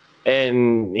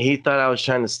 And he thought I was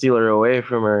trying to steal her away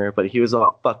from her, but he was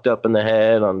all fucked up in the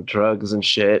head on drugs and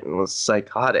shit and was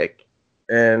psychotic.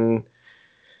 And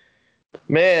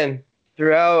man,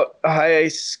 throughout high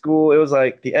school, it was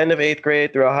like the end of 8th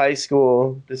grade throughout high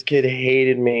school, this kid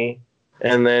hated me.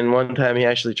 And then one time he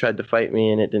actually tried to fight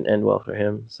me and it didn't end well for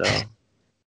him. So,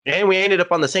 and we ended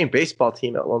up on the same baseball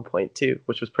team at one point too,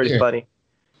 which was pretty funny.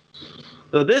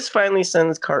 So this finally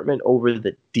sends Cartman over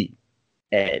the deep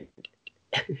end.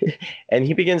 And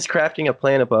he begins crafting a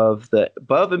plan above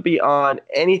and beyond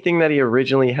anything that he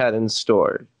originally had in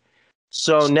store.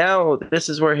 So now this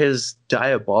is where his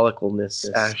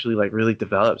diabolicalness actually like really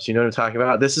develops. You know what I'm talking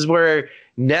about? This is where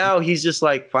now he's just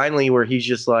like finally where he's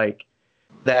just like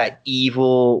that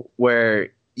evil where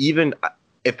even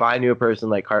if I knew a person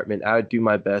like Cartman, I would do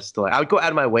my best to I would go out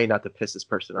of my way not to piss this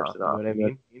person off. You know what I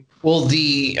mean? Well,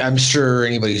 I'm sure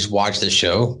anybody who's watched this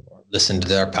show, listened to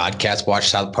their podcast,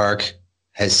 watched South Park,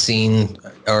 has seen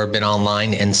or been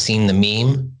online and seen the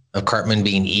meme of Cartman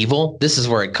being evil. This is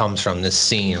where it comes from, this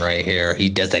scene right here. He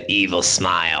does that evil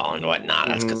smile and whatnot.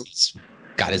 That's because he's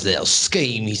got his little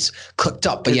scheme. He's cooked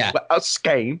up. But yeah. A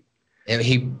scheme. And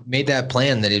he made that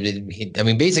plan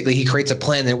that basically he creates a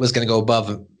plan that was going to go above,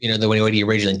 the way he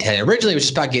originally intended. Originally, it was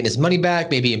just about getting his money back,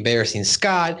 maybe embarrassing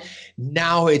Scott.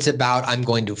 Now it's about, I'm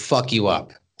going to fuck you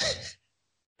up.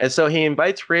 And so he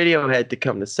invites Radiohead to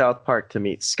come to South Park to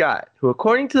meet Scott, who,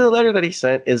 according to the letter that he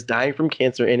sent, is dying from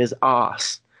cancer in his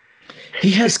ass. He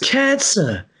has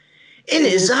cancer in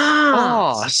his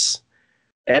ass.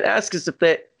 And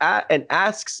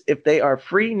asks if they are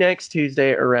free next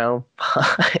Tuesday around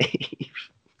 5.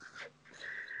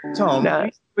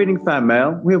 Tom, reading fan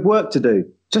mail. We have work to do.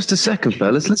 Just a second,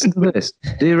 fellas. Listen to this.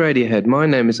 Dear Radiohead, my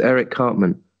name is Eric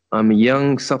Cartman. I'm a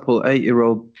young, supple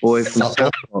 8-year-old boy from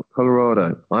South Park,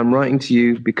 Colorado. I'm writing to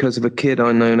you because of a kid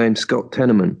I know named Scott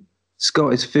Tenorman.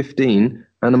 Scott is 15,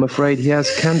 and I'm afraid he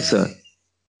has cancer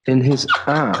in his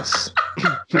ass.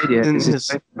 Radiohead is his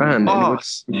best band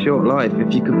in his short life.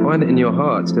 If you can find it in your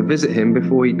hearts to visit him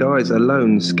before he dies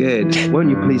alone, scared, won't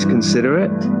you please consider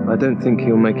it? I don't think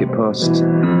he'll make it past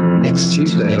next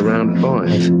Tuesday around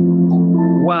 5.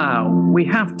 Wow, we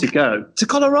have to go to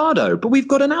Colorado, but we've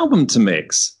got an album to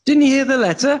mix. Didn't you hear the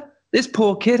letter? This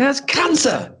poor kid has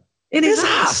cancer in his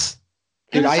ass.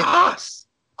 Dude,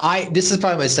 this is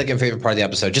probably my second favorite part of the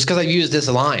episode, just because I've used this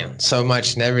line so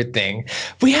much and everything.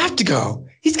 We have to go.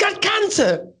 He's got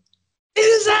cancer in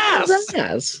his ass. In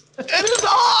his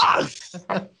ass.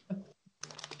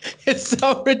 It's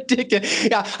so ridiculous.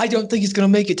 Yeah, I don't think he's going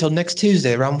to make it till next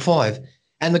Tuesday around 5.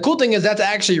 And the cool thing is that's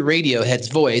actually Radiohead's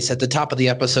voice. At the top of the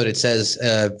episode, it says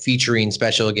featuring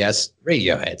special guest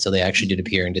Radiohead. So they actually did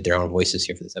appear and did their own voices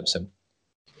here for this episode.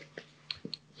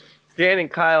 Stan and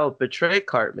Kyle betray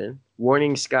Cartman,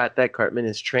 warning Scott that Cartman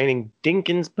is training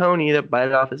Dinkin's pony to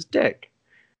bite off his dick.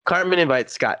 Cartman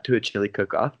invites Scott to a chili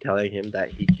cook-off, telling him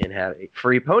that he can have a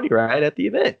free pony ride at the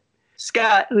event.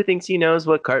 Scott, who thinks he knows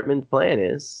what Cartman's plan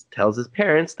is, tells his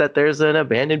parents that there's an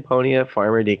abandoned pony at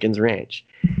Farmer Dinkin's ranch.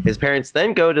 His parents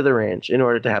then go to the ranch in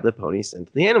order to have the pony sent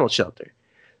to the animal shelter.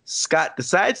 Scott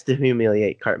decides to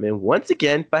humiliate Cartman once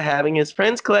again by having his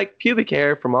friends collect pubic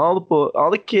hair from all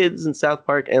the kids in South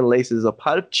Park and laces a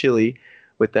pot of chili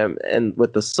with them, and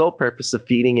with the sole purpose of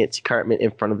feeding it to Cartman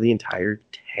in front of the entire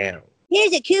town.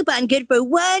 Here's a coupon good for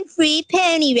 1 free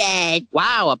pony ride.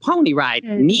 Wow, a pony ride.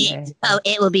 Neat. Oh,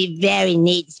 it will be very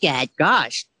neat, Scott.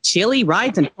 Gosh, chili,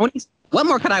 rides, and ponies? What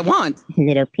more could I want?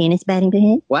 Little penis biting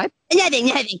perhaps? What? Nothing.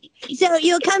 So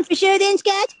you'll come for sure then,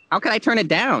 Scott? How could I turn it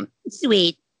down?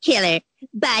 Sweet. Killer.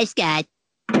 Bye, Scott.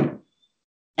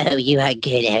 Oh, you are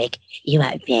good, Eric. You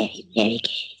are very, very good.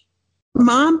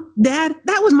 Mom, Dad,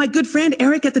 that was my good friend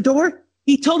Eric at the door.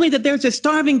 He told me that there's a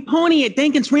starving pony at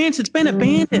Dinkin's Ranch that's been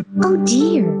abandoned. Oh,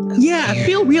 dear. Yeah, I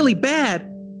feel really bad,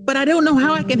 but I don't know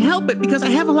how I can help it because I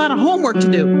have a lot of homework to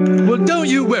do. Well, don't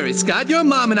you worry, Scott. Your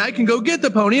mom and I can go get the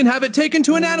pony and have it taken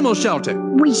to an animal shelter.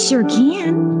 We sure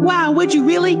can. Wow, would you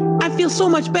really? I feel so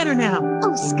much better now.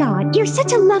 Oh, Scott, you're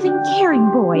such a loving, caring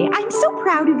boy. I'm so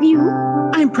proud of you.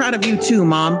 I'm proud of you too,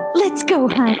 Mom. Let's go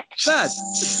hunt. Dad.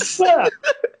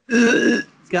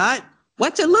 Scott,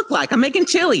 what's it look like? I'm making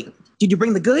chili. Did you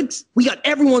bring the goods? We got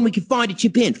everyone we could find to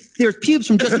chip in. There's pubes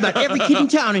from just about every kid in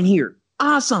town in here.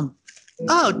 Awesome.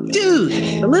 Oh, dude,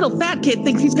 the little fat kid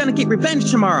thinks he's gonna get revenge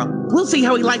tomorrow. We'll see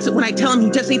how he likes it when I tell him he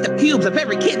just ate the pubes of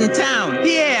every kid in town.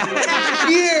 Yeah.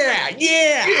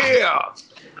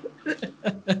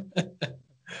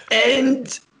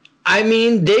 And I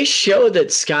mean, they show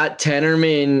that Scott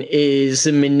Tenorman is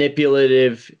a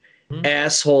manipulative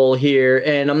asshole here,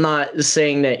 and I'm not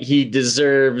saying that he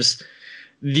deserves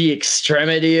the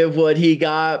extremity of what he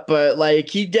got, but like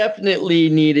he definitely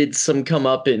needed some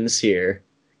comeuppance here.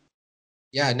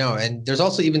 Yeah, no, and there's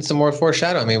also even some more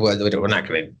foreshadowing. I mean, we're not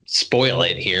going to spoil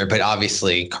it here, but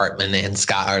obviously Cartman and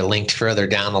Scott are linked further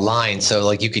down the line. So,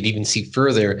 like, you could even see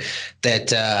further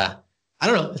that, I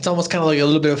don't know, it's almost kind of like a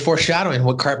little bit of foreshadowing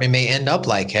what Cartman may end up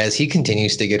like as he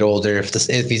continues to get older if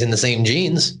he's in the same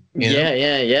genes. You know?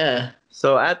 Yeah.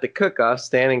 So at the cook-off,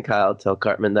 Stan and Kyle tell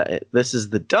Cartman that this is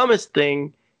the dumbest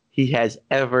thing he has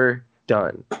ever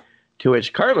done. To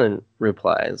which Cartman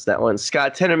replies that when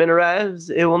Scott Tenorman arrives,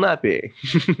 it will not be.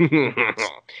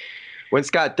 When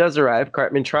Scott does arrive,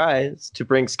 Cartman tries to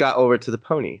bring Scott over to the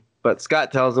pony. But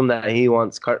Scott tells him that he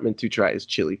wants Cartman to try his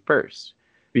chili first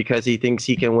because he thinks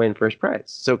he can win first prize.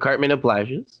 So Cartman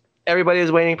obliges. Everybody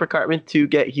is waiting for Cartman to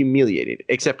get humiliated,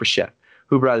 except for Chef,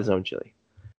 who brought his own chili,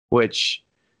 which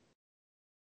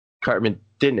Cartman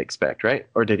didn't expect, right?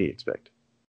 Or did he expect?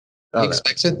 He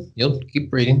expects it. You'll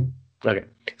keep reading. Okay.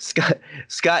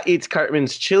 Scott eats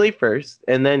Cartman's chili first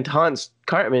and then taunts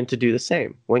Cartman to do the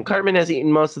same. When Cartman has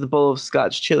eaten most of the bowl of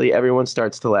Scott's chili, everyone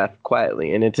starts to laugh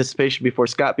quietly in anticipation before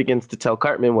Scott begins to tell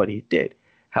Cartman what he did.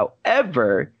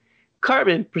 However,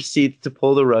 Cartman proceeds to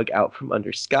pull the rug out from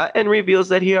under Scott and reveals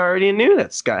that he already knew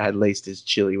that Scott had laced his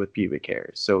chili with pubic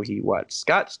hair. So he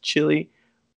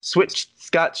switched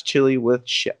Scott's chili with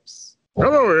Chef's.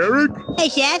 Hello, Eric. Hey,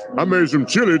 Chef. I made some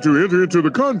chili to enter into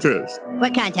the contest.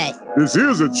 What contest? This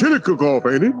is a chili cook-off,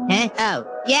 ain't it? Huh? Oh,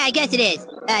 yeah, I guess it is.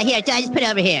 Here, I just put it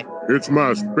over here. It's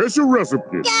my special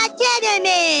recipe. Scott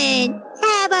Tenorman!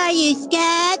 How are you,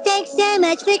 Scott? Thanks so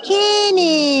much for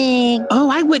coming. Oh,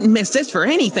 I wouldn't miss this for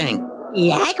anything.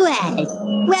 Likewise.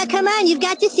 Well, come on, you've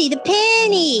got to see the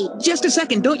penny. Just a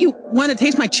second, don't you want to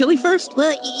taste my chili first?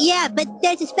 Well, yeah, but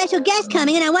there's a special guest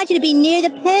coming, and I want you to be near the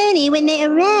pony when they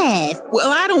arrive.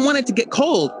 Well, I don't want it to get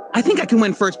cold. I think I can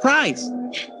win first prize.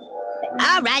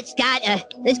 All right, Scott,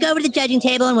 let's go over to the judging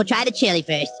table, and we'll try the chili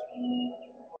first.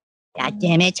 God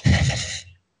damn it.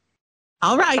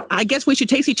 All right, I guess we should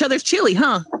taste each other's chili,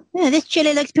 huh? Oh, this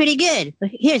chili looks pretty good.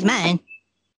 Here's mine.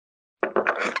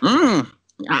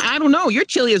 I don't know. Your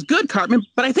chili is good, Cartman,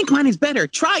 but I think mine is better.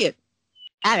 Try it.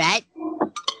 All right.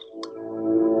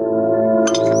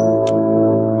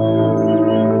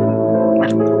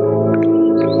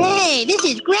 Hey, this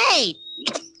is great.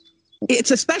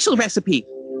 It's a special recipe.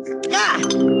 Ah,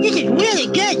 this is really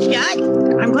good, Scott.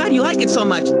 I'm glad you like it so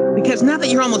much, because now that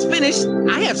you're almost finished,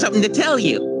 I have something to tell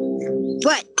you.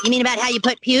 What? You mean about how you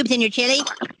put pubes in your chili?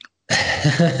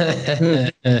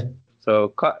 So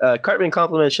Cartman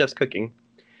compliments Chef's cooking,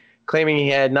 claiming he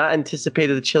had not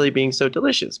anticipated the chili being so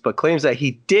delicious, but claims that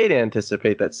he did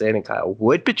anticipate that Stan and Kyle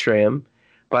would betray him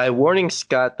by warning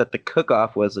Scott that the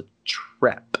cook-off was a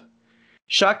trap.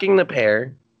 Shocking the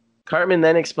pair, Cartman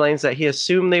then explains that he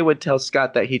assumed they would tell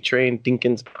Scott that he trained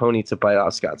Dinkins' pony to bite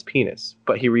off Scott's penis,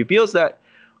 but he reveals that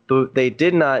they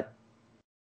did not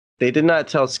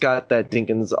tell Scott that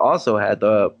Dinkins also had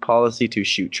the policy to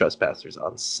shoot trespassers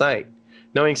on sight.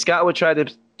 Knowing Scott would try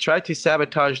to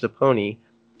sabotage the pony,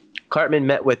 Cartman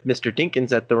met with Mr.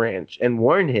 Dinkins at the ranch and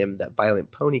warned him that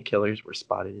violent pony killers were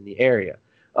spotted in the area.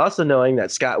 Also knowing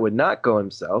that Scott would not go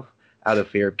himself, out of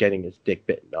fear of getting his dick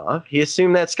bitten off, he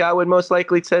assumed that Scott would most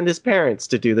likely send his parents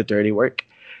to do the dirty work.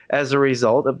 As a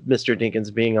result of Mr.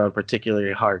 Dinkins being on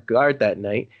particularly hard guard that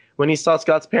night, when he saw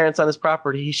Scott's parents on his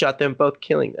property, he shot them both,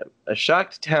 killing them. A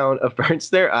shocked town averts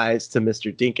their eyes to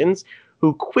Mr. Dinkins,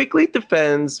 who quickly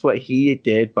defends what he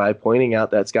did by pointing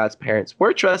out that Scott's parents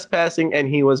were trespassing and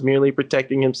he was merely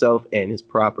protecting himself and his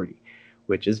property,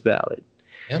 which is valid.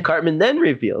 Yeah. Cartman then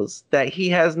reveals that he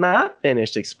has not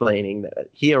finished explaining that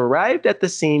he arrived at the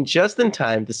scene just in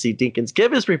time to see Dinkins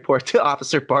give his report to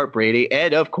Officer Bart Brady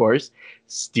and, of course,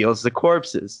 steals the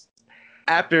corpses.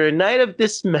 After a night of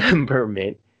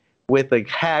dismemberment with a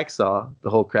hacksaw, the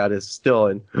whole crowd is still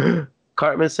in.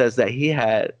 Cartman says that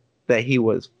he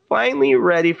was finally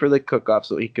ready for the cook-off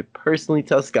so he could personally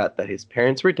tell Scott that his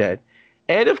parents were dead,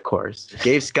 and of course,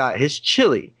 gave Scott his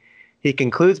chili. He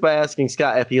concludes by asking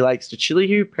Scott if he likes the chili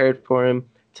he prepared for him,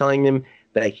 telling him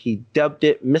that he dubbed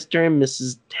it Mr. and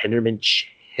Mrs. Tenorman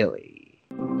Chili.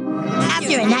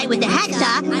 After a night with the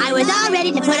hacksaw, I was all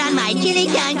ready to put on my Chili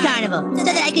Con Carnival so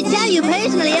that I could tell you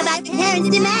personally about parents'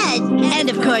 demise. And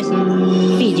of course,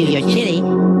 feed you your chili.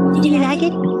 Do you like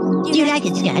it? Do you like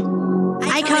it, Scott?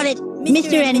 I call it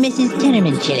Mr. and Mrs.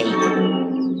 Tenorman chili.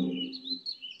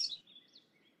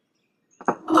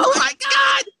 Oh my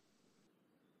God!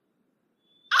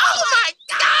 Oh my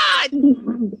God!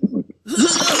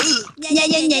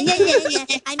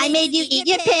 I made you eat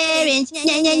your parents.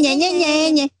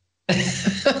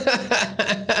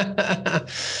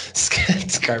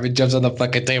 Cartman jumps on the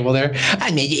fucking table there.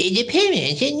 I made you eat your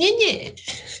parents.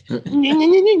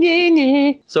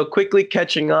 So quickly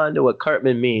catching on to what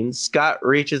Cartman means, Scott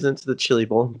reaches into the chili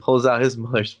bowl and pulls out his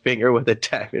mother's finger with a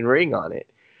diamond ring on it.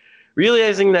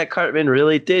 Realizing that Cartman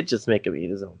really did just make him eat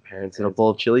his own parents in a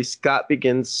bowl of chili, Scott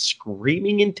begins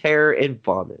screaming in terror and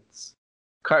vomits.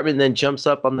 Cartman then jumps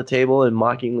up on the table and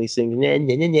mockingly sings, "Na,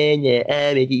 na, na, na, na,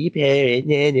 I made you parents,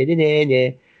 na, na, na, na,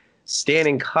 na." Stan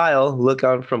and Kyle look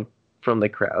on from the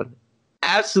crowd,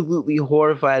 absolutely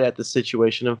horrified at the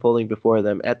situation unfolding before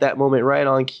them. At that moment, right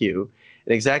on cue,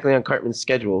 and exactly on Cartman's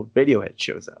schedule, Radiohead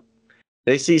shows up.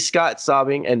 They see Scott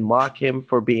sobbing and mock him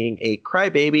for being a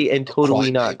crybaby and totally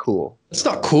not cool. It's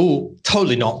not cool.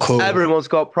 Totally not cool. Everyone's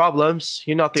got problems.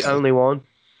 You're not the only one.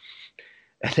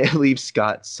 And they leave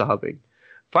Scott sobbing.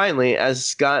 Finally, as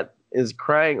Scott is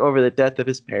crying over the death of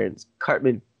his parents,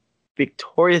 Cartman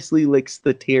victoriously licks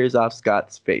the tears off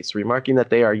Scott's face, remarking that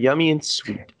they are yummy and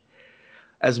sweet,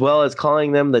 as well as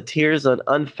calling them the tears of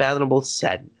unfathomable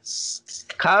sadness.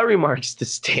 Kyle remarks to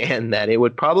Stan that it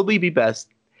would probably be best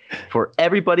for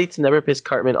everybody to never piss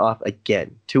Cartman off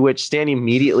again, to which Stan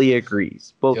immediately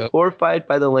agrees, both horrified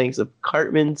by the lengths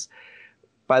Cartman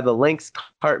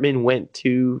went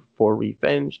to for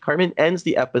revenge. Cartman ends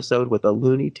the episode with a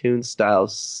Looney Tunes style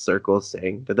circle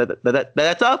saying,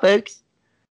 "That's all, folks."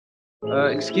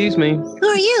 Excuse me. Who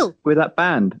are you? We're that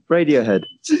band, Radiohead.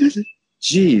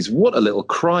 Jeez, what a little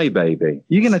crybaby.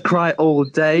 You gonna cry all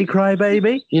day,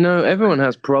 crybaby? You know, everyone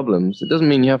has problems. It doesn't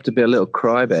mean you have to be a little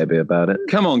crybaby about it.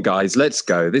 Come on, guys, let's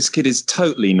go. This kid is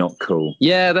totally not cool.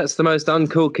 Yeah, that's the most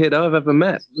uncool kid I've ever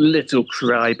met. Little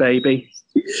crybaby.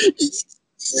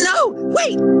 No,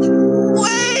 wait!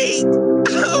 Wait!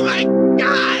 Oh my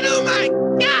God! Oh my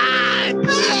God!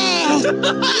 Yes!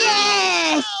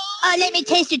 Yes! Oh, let me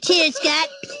taste your tears, Scott.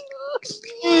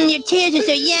 Your tears are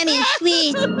so yummy and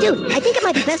sweet. Dude, I think it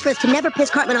might be best for us to never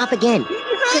piss Cartman off again.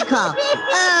 Good call.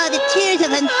 Oh, the tears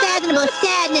of unfathomable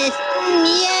sadness.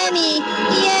 Yummy.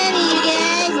 Yummy, you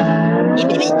guys.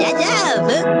 That's all,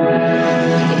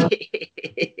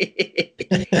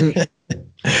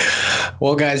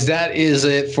 Well, guys, that is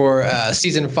it for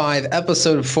Season 5,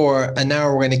 Episode 4. And now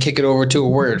we're going to kick it over to a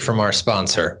word from our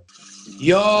sponsor.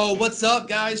 Yo, what's up,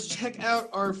 guys? Check out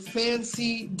our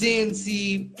fancy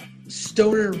dancy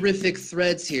stonerific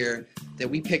threads here that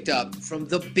we picked up from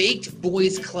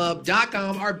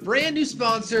thebakedboysclub.com, our brand new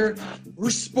sponsor. We're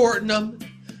sporting them.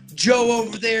 Joe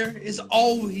over there is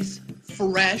always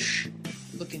fresh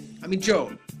looking. I mean,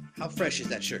 Joe, how fresh is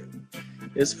that shirt?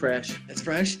 It's fresh. It's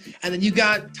fresh. And then you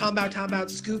got Tom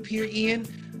Bout Scoop here, Ian.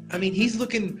 I mean, he's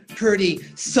looking pretty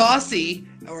saucy,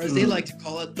 or as they like to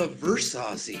call it, the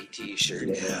Versaucy t-shirt.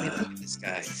 Yeah. I mean, look at this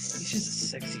guy. He's just a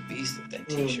sexy beast with that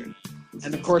t-shirt.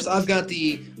 And of course, I've got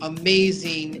the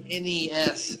amazing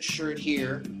NES shirt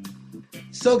here.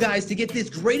 So guys, to get this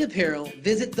great apparel,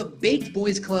 visit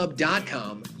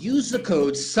thebakedboysclub.com, use the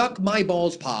code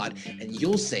SUCKMYBALLSPOD, and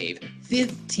you'll save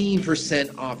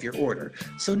 15% off your order.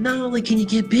 So not only can you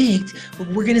get baked, but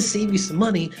we're going to save you some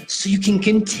money so you can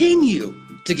continue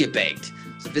to get baked.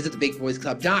 So visit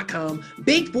thebakedboysclub.com,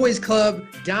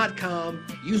 bakedboysclub.com,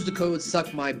 use the code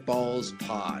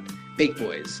SUCKMYBALLSPOD. Baked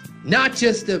Boys, not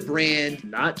just a brand.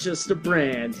 Not just a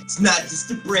brand. It's not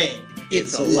just a brand.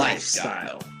 It's a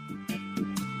lifestyle.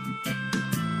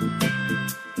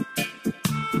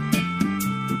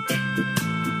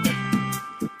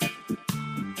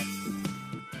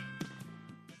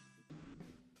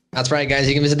 That's right, guys.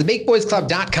 You can visit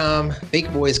thebakedboysclub.com.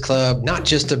 Baked Boys Club, not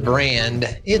just a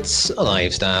brand, it's a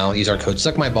lifestyle. Use our code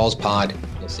SuckMyBallsPod.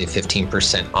 You'll save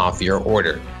 15% off your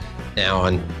order.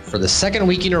 Now, for the second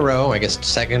week in a row, I guess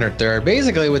second or third,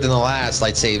 basically within the last,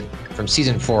 I'd say from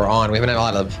season 4 on, we haven't had a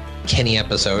lot of Kenny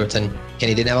episodes, and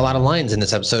Kenny didn't have a lot of lines in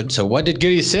this episode. So what did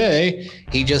Kenny say?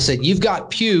 He just said, "You've got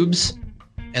pubes."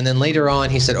 And then later on,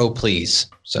 he said, "Oh, please."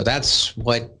 So that's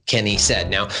what Kenny said.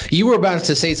 Now, you were about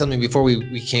to say something before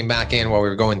we came back in while we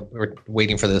were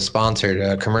waiting for the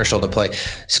sponsored commercial to play.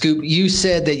 Scoop, you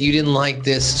said that you didn't like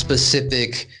this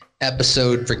specific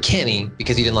episode for Kenny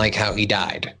because you didn't like how he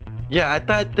died. Yeah, I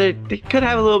thought they could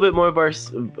have a little bit more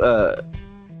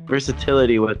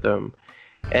versatility with him,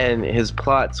 and his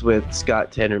plots with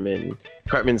Scott Tenorman,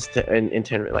 Cartman's and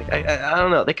Tenorman. Like I don't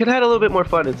know, they could have had a little bit more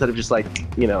fun instead of just like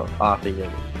offing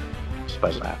him just by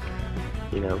laughing.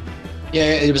 Yeah,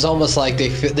 it was almost like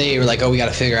they were like, oh, we got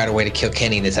to figure out a way to kill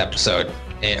Kenny this episode,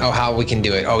 and how we can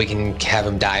do it. Oh, we can have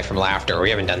him die from laughter. We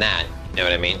haven't done that. You know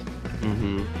what I mean?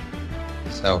 Mm-hmm.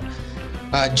 So,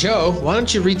 Joe, why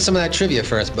don't you read some of that trivia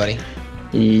for us, buddy?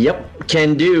 Yep,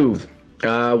 can do.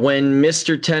 When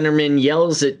Mr. Tenorman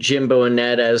yells at Jimbo and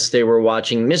Ned as they were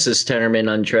watching Mrs.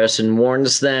 Tenorman undress and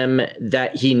warns them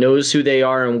that he knows who they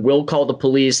are and will call the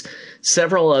police,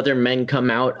 several other men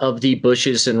come out of the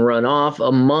bushes and run off.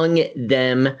 Among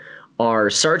them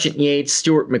are Sergeant Yates,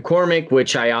 Stuart McCormick,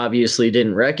 which I obviously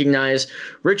didn't recognize,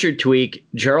 Richard Tweek,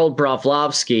 Gerald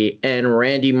Broflovsky, and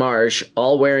Randy Marsh,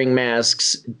 all wearing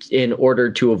masks in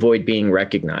order to avoid being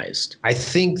recognized. I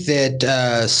think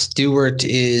that Stuart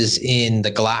is in the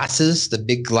glasses, the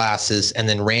big glasses, and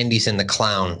then Randy's in the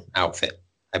clown outfit,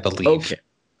 I believe. Okay.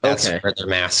 That's where their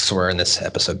masks were in this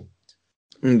episode.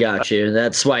 Got you.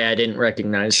 That's why I didn't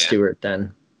recognize Stuart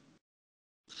then.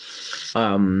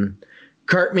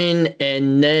 Cartman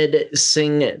and Ned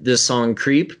sing the song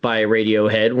Creep by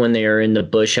Radiohead when they are in the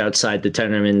bush outside the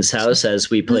Tenorman's house, as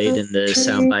we played in the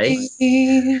soundbite.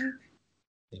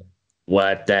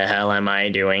 What the hell am I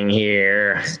doing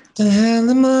here? What the hell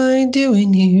am I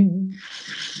doing here?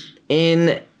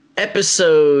 In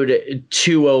episode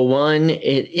 201,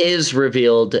 it is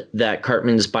revealed that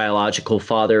Cartman's biological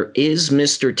father is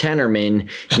Mr. Tenorman,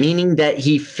 meaning that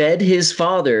he fed his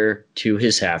father to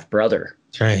his half-brother.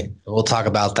 That's right. We'll talk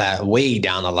about that way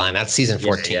down the line. That's season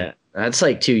 14. Yeah, that's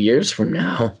like 2 years from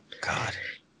now. God.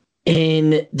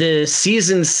 In the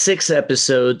season 6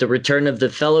 episode, The Return of the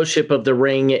Fellowship of the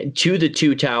Ring to the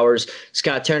Two Towers,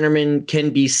 Scott Tenorman can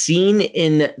be seen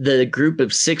in the group of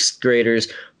 6th graders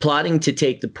plotting to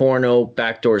take the porno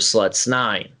Backdoor Sluts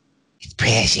 9. It's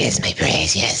precious, my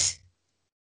precious.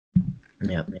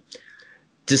 Yeah.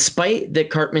 Despite that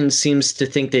Cartman seems to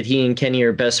think that he and Kenny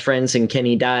are best friends and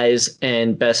Kenny dies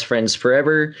and best friends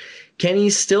forever,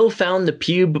 Kenny still found the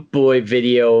Pube Boy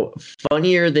video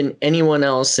funnier than anyone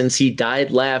else since he died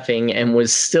laughing and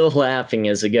was still laughing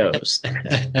as a ghost.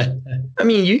 I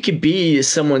mean, you could be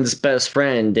someone's best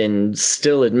friend and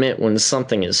still admit when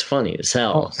something is funny as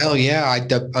hell. Oh, hell yeah.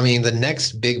 I mean, the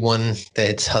next big one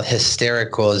that's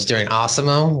hysterical is during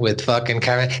Osimo with fucking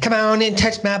Cartman. Come on and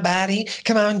touch my body.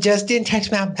 Come on, Justin,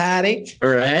 touch my body.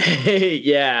 Right?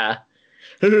 Yeah.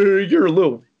 You're a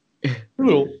little.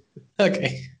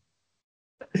 Okay.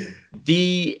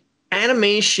 The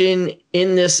animation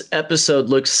in this episode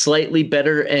looks slightly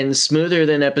better and smoother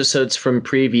than episodes from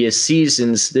previous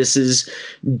seasons. This is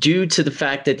due to the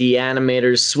fact that the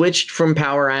animators switched from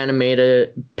Power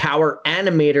Animator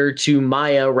to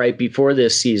Maya right before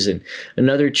this season.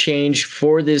 Another change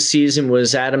for this season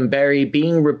was Adam Berry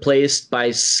being replaced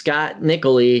by Scott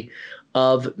Nickley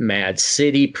of Mad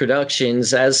City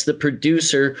Productions as the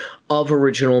producer of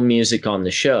original music on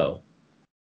the show.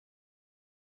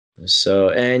 So,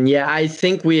 and yeah, I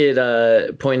think we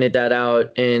had pointed that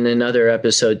out in another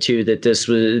episode too, that this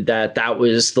was that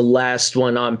was the last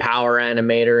one on Power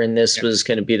Animator, and this was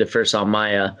going to be the first on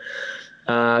Maya.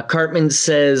 Cartman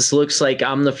says, looks like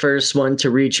I'm the first one to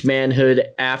reach manhood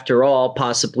after all,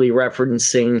 possibly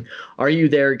referencing Are You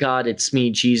There, God? It's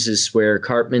Me, Jesus, where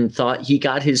Cartman thought he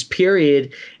got his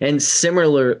period and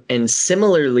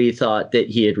similarly thought that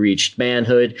he had reached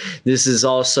manhood. This is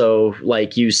also,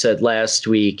 like you said last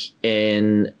week,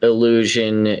 an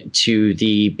allusion to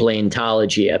the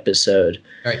Blaintology episode.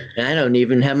 Right. And I don't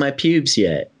even have my pubes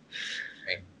yet.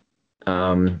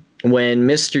 Right. When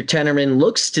Mr. Tenorman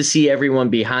looks to see everyone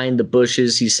behind the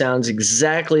bushes, he sounds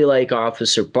exactly like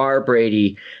Officer Bar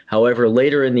Brady. However,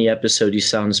 later in the episode, he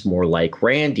sounds more like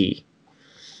Randy.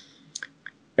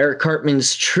 Eric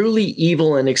Cartman's truly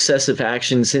evil and excessive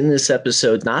actions in this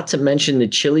episode, not to mention the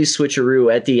chili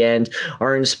switcheroo at the end,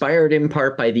 are inspired in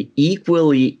part by the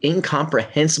equally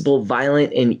incomprehensible,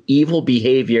 violent, and evil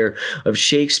behavior of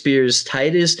Shakespeare's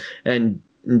Titus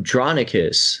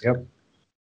Andronicus. Yep.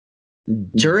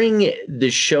 During the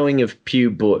showing of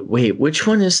Pube Boy, wait, which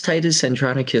one is Titus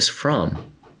Andronicus from?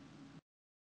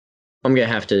 I'm going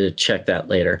to have to check that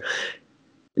later.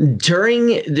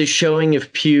 During the showing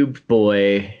of Pube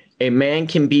Boy, a man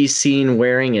can be seen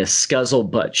wearing a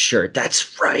Scuzzlebutt shirt.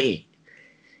 That's right.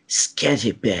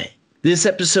 Scuzzlebutt. This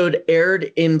episode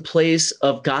aired in place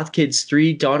of Goth Kids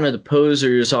 3 Dawn of the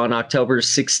Posers on October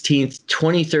 16th,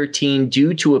 2013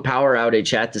 due to a power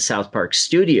outage at the South Park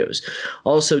studios.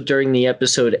 Also during the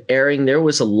episode airing, there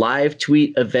was a live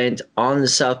tweet event on the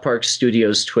South Park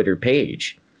studios Twitter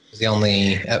page.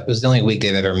 It was the only week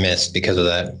they've ever missed because of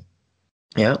that.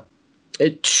 Yeah.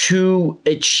 To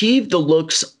achieve the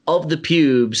looks of the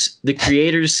pubes, the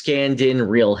creators scanned in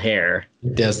real hair.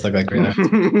 It does look like real hair.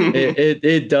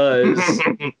 It does.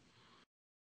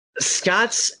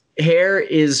 Scott's hair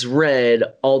is red,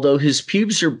 although his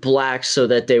pubes are black so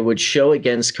that they would show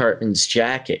against Cartman's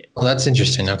jacket. Well, that's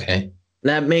interesting. Okay.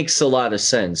 That makes a lot of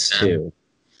sense, too.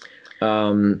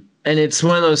 And it's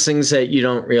one of those things that you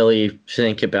don't really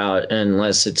think about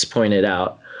unless it's pointed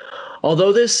out.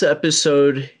 Although this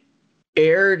episode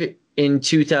aired in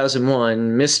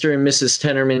 2001, Mr. and Mrs.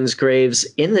 Tennerman's graves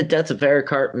in the death of Eric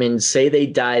Cartman say they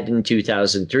died in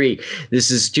 2003.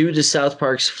 This is due to South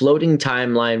Park's floating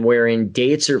timeline wherein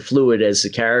dates are fluid as the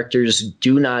characters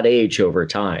do not age over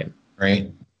time.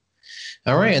 Right.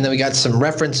 All right, and then we got some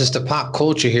references to pop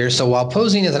culture here. So while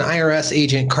posing as an IRS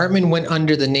agent, Cartman went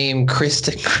under the name Chris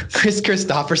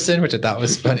Christopherson, which I thought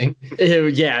was funny.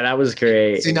 Yeah, that was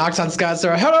great. So he knocks on Scott's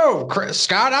door. Hello,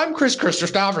 Scott. I'm Chris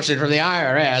Christopherson from the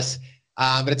IRS.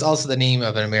 But it's also the name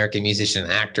of an American musician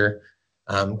and actor.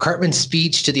 Cartman's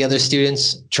speech to the other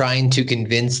students, trying to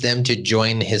convince them to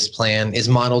join his plan, is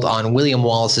modeled on William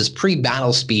Wallace's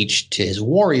pre-battle speech to his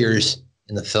warriors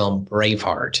in the film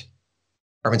Braveheart.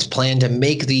 Cartman's plan to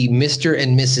make the Mr.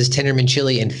 and Mrs. Tennerman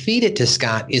chili and feed it to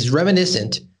Scott is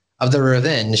reminiscent of the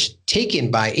revenge taken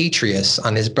by Atreus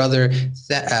on his brother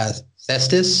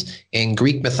Thestus in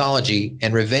Greek mythology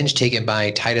and revenge taken by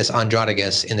Titus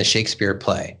Andronicus in the Shakespeare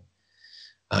play.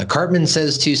 Cartman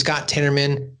says to Scott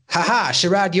Tennerman, "Ha-ha,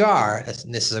 charade you are."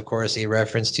 And this is, of course, a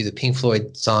reference to the Pink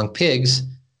Floyd song Pigs,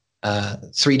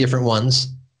 3 different ones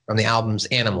from the album's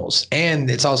Animals. And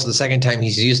it's also the second time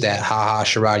he's used that ha-ha,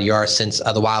 charade you are since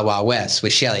the Wild Wild West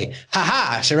with Shelley.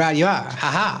 Ha-ha, charade you are,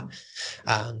 ha-ha.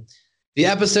 The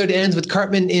episode ends with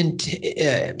Cartman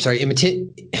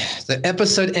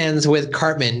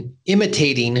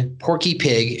imitating Porky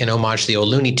Pig in homage to the old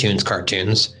Looney Tunes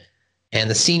cartoons. And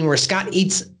the scene where Scott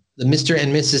eats the Mr.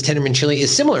 and Mrs. Tennerman chili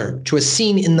is similar to a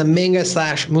scene in the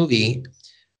manga/movie,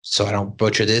 so I don't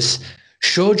butcher this,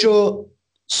 Shoujo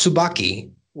Tsubaki,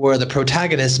 where the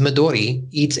protagonist, Midori,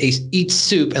 eats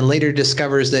soup and later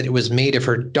discovers that it was made of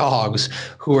her dogs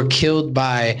who were killed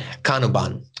by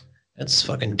Kanuban. That's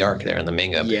fucking dark there in the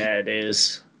manga. Yeah, it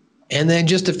is. And then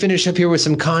just to finish up here with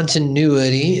some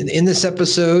continuity, in this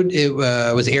episode, it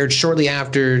was aired shortly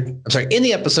after, in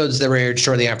the episodes that were aired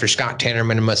shortly after Scott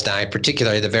Tennerman Must Die,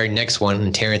 particularly the very next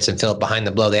one, Terrence and Philip Behind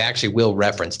the Blow, they actually will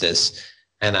reference this.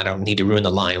 And I don't need to ruin the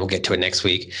line. We'll get to it next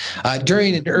week.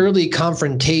 During an early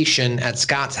confrontation at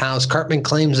Scott's house, Cartman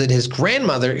claims that his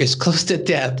grandmother is close to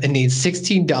death and needs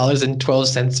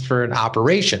 $16.12 for an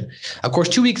operation. Of course,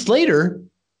 2 weeks later,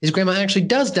 his grandma actually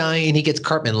does die, and he gets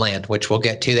Cartman land, which we'll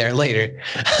get to there later.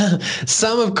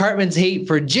 Some of Cartman's hate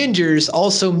for gingers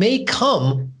also may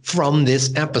come from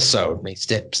this episode, may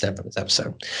stem from this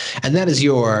episode. And that is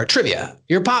your trivia,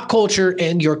 your pop culture,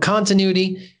 and your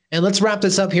continuity. And let's wrap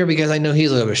this up here because I know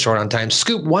he's a little bit short on time.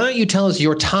 Scoop, why don't you tell us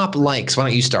your top likes? Why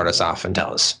don't you start us off and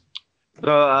tell us?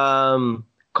 So,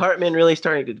 Cartman really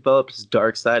starting to develop his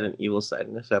dark side and evil side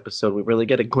in this episode. We really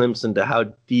get a glimpse into how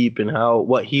deep and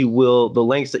the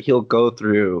lengths that he'll go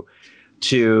through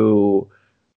to,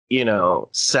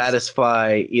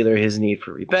 satisfy either his need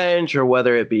for revenge or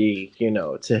whether it be,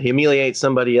 to humiliate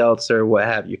somebody else or what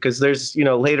have you. Because there's,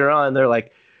 later on,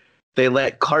 they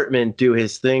let Cartman do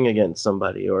his thing against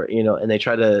somebody, or and they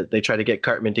try to get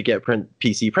Cartman to get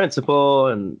PC principal,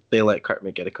 and they let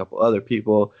Cartman get a couple other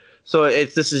people. So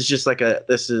this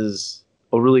is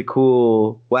a really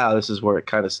cool. Wow, this is where it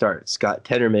kind of starts. Scott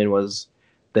Tennerman was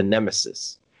the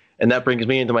nemesis, and that brings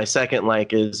me into my second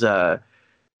is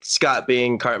Scott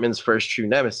being Cartman's first true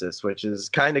nemesis, which is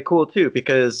kind of cool too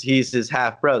because he's his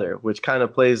half brother, which kind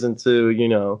of plays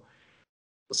into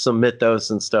some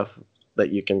mythos and stuff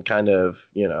that you can kind of,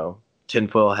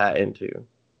 tinfoil hat into.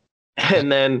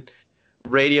 And then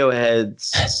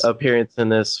Radiohead's appearance in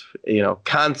this,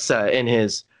 Kansa in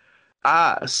his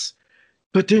ass.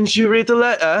 But didn't you read the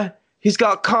letter? He's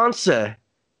got Kansa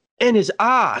in his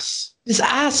ass. His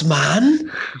ass,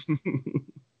 man.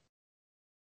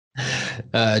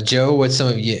 Joe, what's some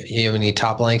of you have any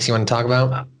top likes you want to talk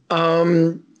about?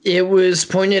 It was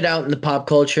pointed out in the pop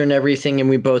culture and everything, and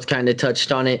we both kind of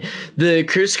touched on it. The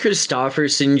Chris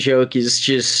Christopherson joke is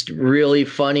just really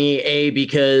funny,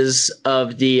 because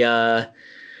of the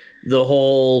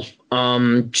whole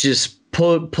just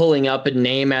pulling up a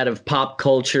name out of pop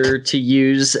culture to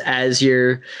use as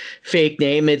your fake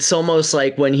name. It's almost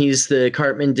like when he's the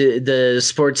Cartman, the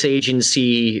sports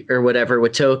agency or whatever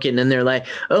with Token, and they're like,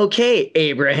 okay,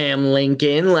 Abraham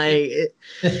Lincoln, like,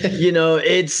 you know,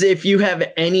 it's, if you have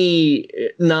any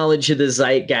knowledge of the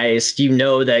zeitgeist, you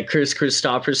know that Chris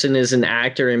Christopherson is an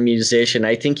actor and musician.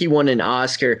 I think he won an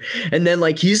Oscar, and then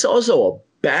like he's also a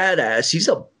badass. He's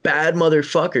a bad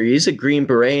motherfucker. He's a Green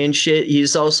Beret and shit.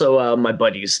 He's also my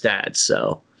buddy's dad.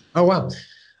 So. Oh wow.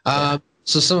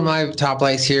 So some of my top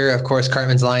lights here, of course,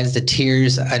 Cartman's lines: "The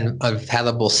tears and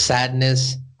unfathomable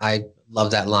sadness." I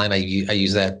love that line. I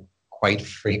use that quite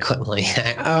frequently.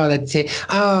 Let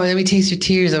me taste your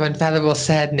tears of unfathomable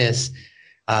sadness.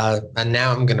 And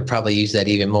now I'm going to probably use that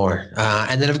even more.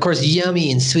 And then, of course,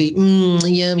 yummy and sweet.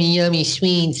 Yummy, yummy,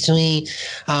 sweet, sweet.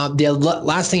 The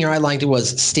last thing I liked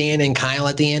was Stan and Kyle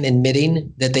at the end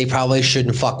admitting that they probably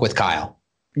shouldn't fuck with Kyle.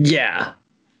 Yeah.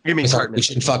 You mean Cartman? We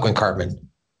shouldn't fuck with Cartman.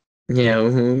 Yeah,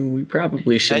 we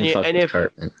probably shouldn't fuck with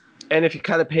Cartman. And if you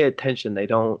kind of pay attention, they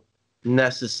don't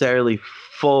necessarily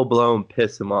full-blown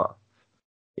piss him off.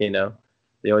 You know?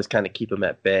 They always kind of keep him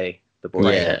at bay, the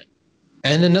boy. Yeah.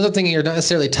 And another thing, you're not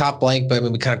necessarily top blank, but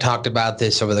we kind of talked about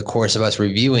this over the course of us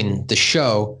reviewing the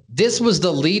show. This was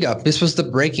the lead up. This was the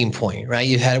breaking point,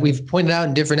 right? We've pointed out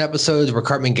in different episodes where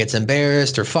Cartman gets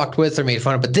embarrassed or fucked with or made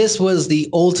fun of, but this was the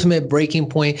ultimate breaking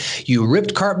point. You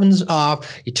ripped Cartman's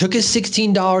off. You took his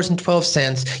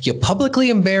 $16.12. You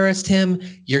publicly embarrassed him.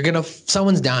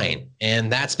 Someone's dying.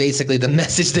 And that's basically the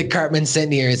message that Cartman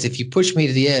sent here is, if you push me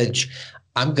to the edge,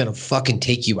 I'm going to fucking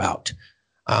take you out.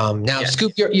 Now,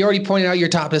 Scoop, you already pointed out your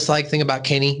top dislike thing about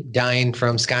Kenny dying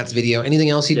from Scott's video. Anything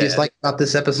else you dislike about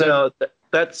this episode? No,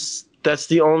 that's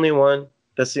the only one.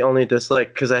 That's the only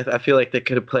dislike, because I feel like they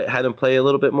could have had him play a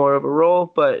little bit more of a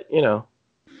role, but you know.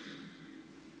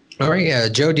 All right,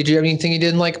 Joe, did you have anything you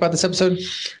didn't like about this episode?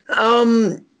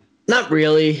 Not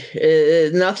really.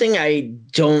 Nothing I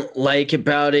don't like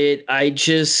about it. I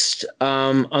just,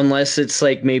 unless it's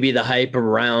like maybe the hype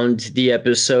around the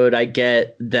episode, I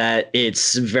get that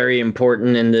it's very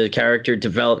important in the character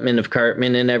development of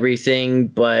Cartman and everything,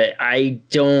 but I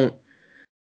don't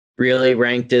really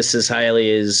rank this as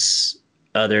highly as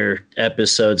other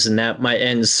episodes,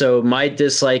 and so my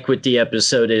dislike with the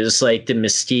episode is like the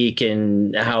mystique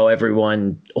and how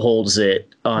everyone holds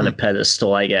it on a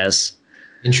pedestal, I guess.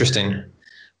 Interesting.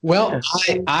 Well,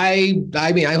 I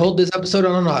mean, I hold this episode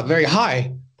on a very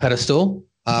high pedestal.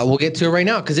 We'll get to it right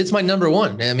now because it's my number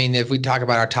one. I mean, if we talk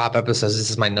about our top episodes,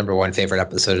 this is my number one favorite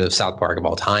episode of South Park of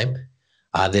all time.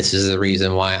 This is the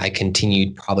reason why I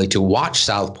continued probably to watch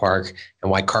South Park and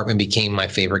why Cartman became my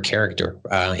favorite character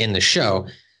in the show,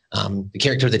 the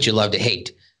character that you love to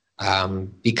hate.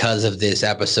 Because of this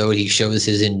episode, he shows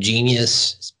his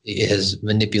ingenious, his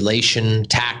manipulation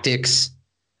tactics,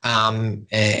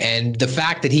 and the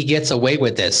fact that he gets away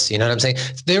with this. You know what I'm saying?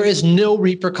 There is no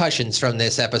repercussions from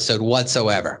this episode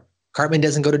whatsoever. Cartman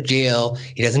doesn't go to jail.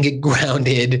 He doesn't get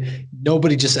grounded.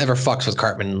 Nobody just ever fucks with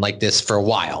Cartman like this for a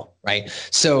while, right?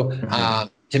 So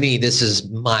to me, this is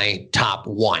my top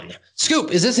one. Scoop,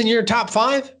 is this in your top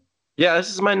five? Yeah, this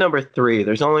is my number 3.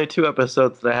 There's only 2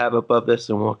 episodes that I have above this,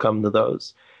 and we'll come to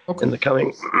those in the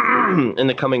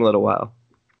coming little while.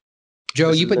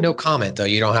 Joe, you put no comment though.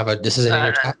 You don't have this isn't in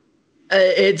your top.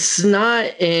 It's not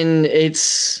in.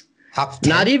 It's top 10?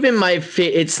 Not even my.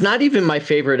 It's not even my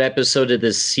favorite episode of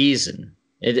this season.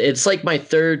 It's like my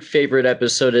 3rd favorite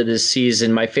episode of this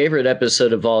season. My favorite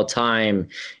episode of all time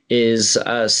is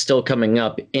still coming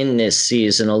up in this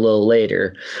season a little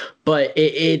later, but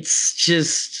it's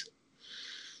just.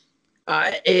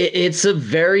 It's a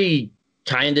very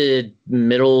kind of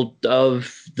middle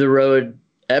of the road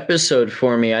episode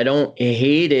for me. I don't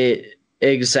hate it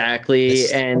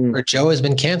exactly. And Joe has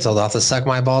been canceled off the Suck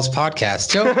My Balls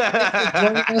podcast. Joe,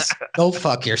 go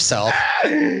fuck yourself.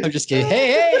 I'm just kidding.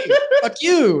 Hey, fuck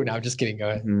you. No, I'm just kidding. Go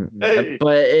ahead.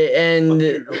 But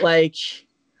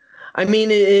I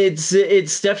mean,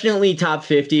 it's definitely top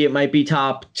 50. It might be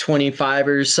top 25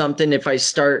 or something if I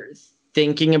start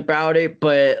thinking about it.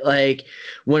 But like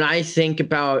when I think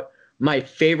about my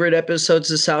favorite episodes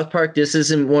of South Park, this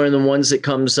isn't one of the ones that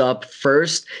comes up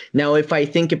first. Now, if I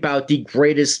think about the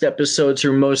greatest episodes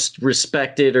or most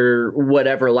respected or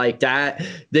whatever like that,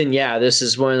 then yeah, this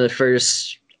is one of the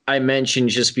first I mentioned,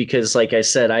 just because, like I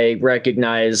said, I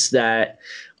recognize that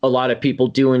a lot of people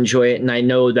do enjoy it, and I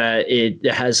know that it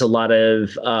has a lot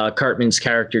of Cartman's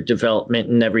character development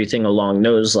and everything along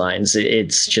those lines.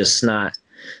 It's just not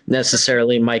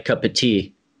necessarily my cup of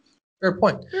tea. Fair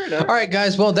point. All right,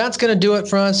 guys. Well, that's going to do it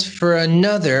for us for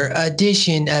another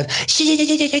edition of Kick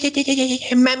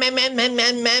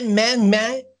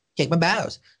My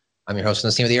Bows. I'm your host on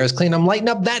the scene with the air is clean. I'm lighting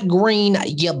up that green,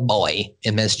 yeah, boy,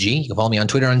 MSG. You can follow me on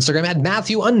Twitter and Instagram at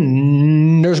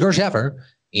Matthew_Schaffer.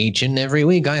 Each and every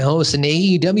week, I host an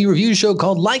AEW review show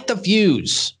called Light the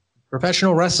Fuse.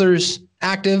 Professional wrestlers,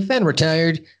 active and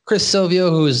retired. Chris Silvio,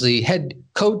 who is the head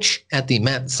coach at the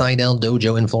Matt Seidel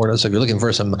Dojo in Florida. So if you're looking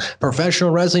for some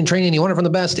professional wrestling training, you want it from the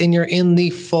best, and you're in the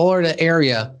Florida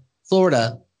area,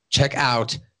 check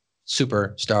out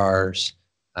Superstars.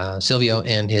 Silvio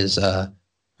and his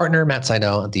partner, Matt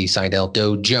Seidel at the Seidel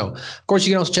Dojo. Of course,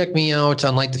 you can also check me out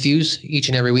on Light the Fuse each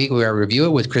and every week where I review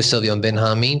it with Chris Silvio and Ben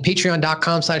Hameen.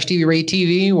 Patreon.com/Stevie Ray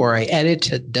TV, where I edit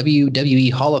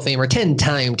WWE Hall of Famer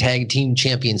 10-time tag team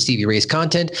champion Stevie Ray's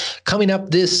content. Coming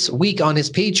up this week on his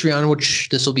Patreon, which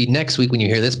this will be next week when you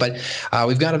hear this, but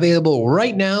we've got available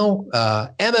right now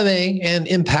MMA and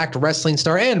Impact Wrestling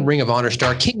star and Ring of Honor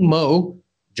star King Mo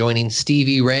joining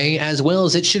Stevie Ray, as well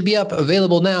as it should be up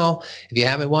available now. If you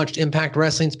haven't watched Impact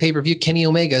Wrestling's pay-per-view, Kenny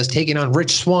Omega is taking on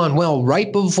Rich Swann. Well,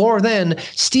 right before then,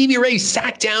 Stevie Ray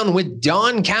sat down with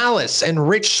Don Callis and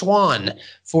Rich Swann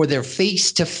for their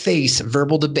face-to-face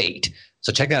verbal debate.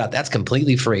 So check that out. That's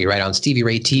completely free right on Stevie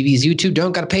Ray TV's YouTube.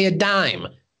 Don't got to pay a dime.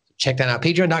 Check that out.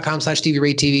 Patreon.com/Stevie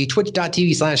Ray TV,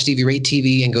 Twitch.tv/Stevie Ray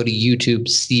TV, and go to YouTube,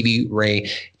 Stevie Ray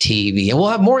TV. And we'll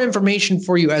have more information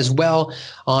for you as well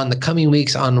on the coming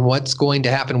weeks on what's going to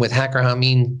happen with Hacker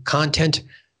Hameen content.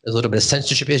 There's a little bit of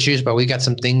censorship issues, but we got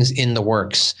some things in the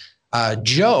works.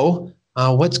 Joe,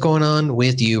 what's going on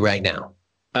with you right now?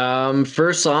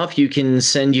 First off, you can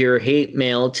send your hate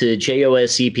mail to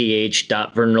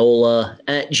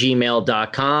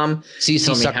joseph.vernola@gmail.com.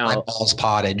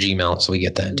 CC@gmail, so we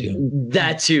get that too.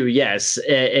 That too, yes,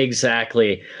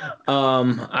 exactly.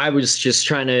 I was just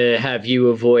trying to have you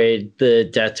avoid the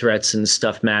death threats and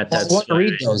stuff, Matt. That's want to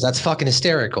read those. That's fucking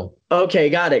hysterical. Okay,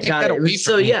 got it.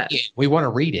 So yeah, we want to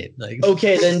read it.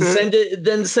 Okay, then send it.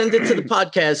 Then send it to the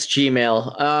podcast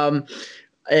Gmail.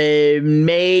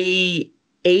 May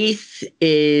 8th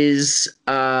is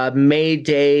May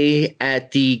Day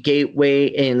at the Gateway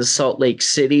in Salt Lake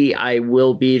City. I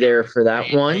will be there for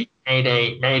that one. May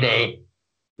Day.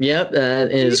 Yep,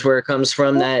 that is where it comes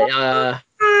from. That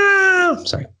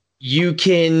sorry. You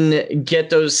can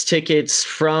get those tickets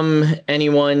from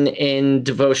anyone in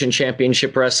Devotion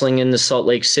Championship Wrestling in the Salt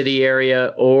Lake City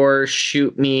area, or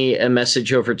shoot me a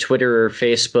message over Twitter or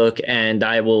Facebook, and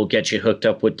I will get you hooked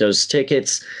up with those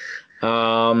tickets.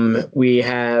 We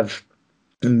have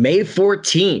May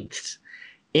 14th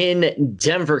in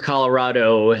Denver,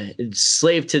 Colorado.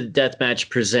 Slave to the Deathmatch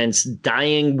presents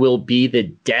Dying Will Be the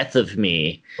Death of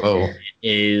Me. Oh,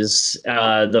 is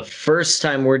the first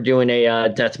time we're doing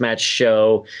a deathmatch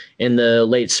show in the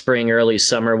late spring, early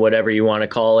summer, whatever you want to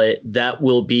call it. That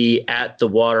will be at the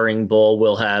Watering Bowl.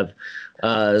 We'll have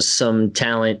some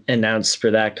talent announced for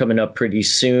that coming up pretty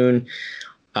soon.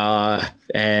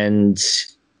 And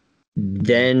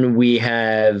then we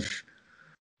have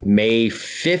May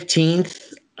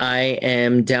 15th. I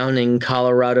am down in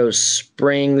Colorado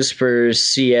Springs for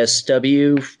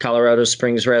CSW, Colorado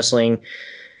Springs Wrestling.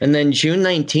 And then June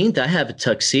 19th, I have a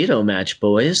tuxedo match,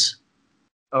 boys.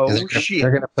 Oh, shit.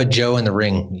 They're going to put Joe in the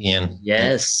ring, Ian.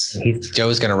 Yes.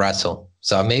 Joe's going to wrestle.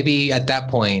 So maybe at that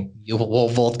point,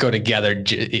 we'll both go together.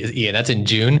 Ian, that's in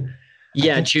June.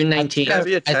 Yeah, June 19th. Can I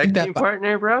be a tag team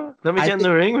partner, bro? Let me get in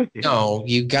the ring with you. No,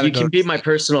 you got to You can be my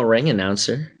personal ring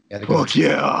announcer. Fuck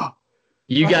yeah.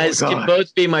 You guys can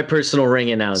both be my personal ring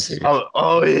announcer.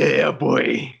 Oh yeah,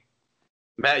 boy.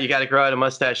 Matt, you got to grow out a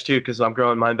mustache too, because I'm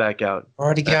growing mine back out.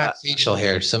 Already got facial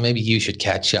hair, so maybe you should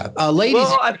catch up. Ladies,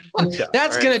 Well,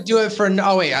 that's going to do it for...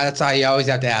 Oh, wait, that's how you always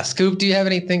have to ask. Scoop, do you have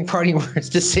anything, parting words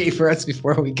to say for us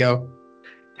before we go?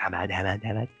 All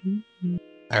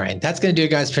right, that's going to do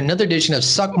it, guys, for another edition of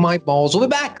Suck My Balls. We'll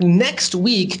be back next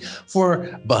week for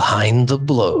Behind the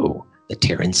Blow, the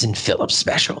Terrence and Phillips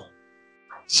special.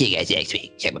 See you guys next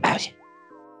week. Check them out.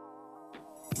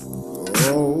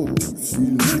 Oh, she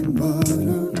like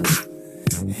butter,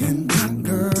 and my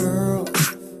girl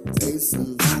tastes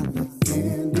like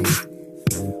candy.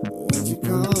 When you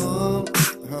come,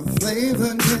 her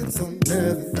flavor gets on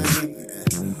everything.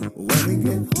 When we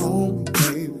get home,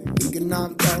 baby, we can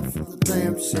knock off the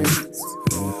damn shit.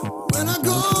 When I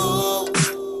go,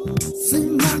 see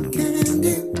my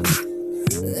candy,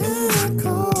 and I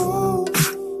call,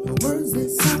 the words they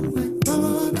sound like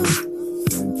butter.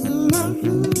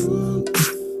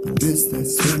 This that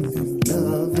sweet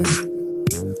loving.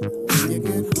 When you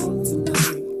get home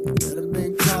tonight, you better be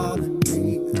calling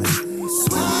me.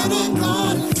 Sweating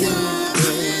on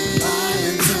candy.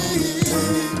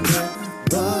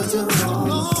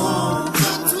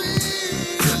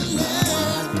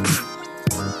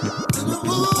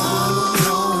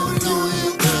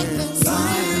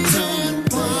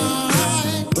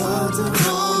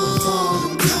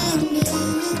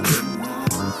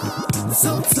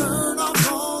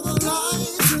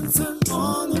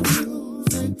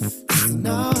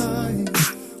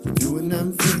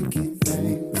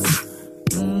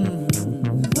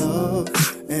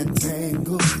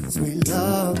 entangle. Sweet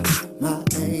love, my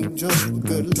angel.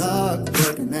 Good luck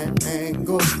working that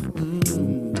angle.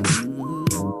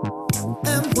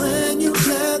 And when you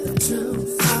get the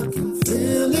truth, I can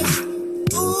feel it.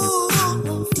 Ooh,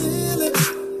 feel it.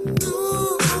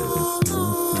 Ooh.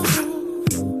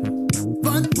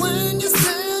 But when you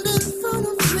stand in front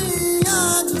of me, I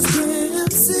just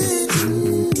can't see.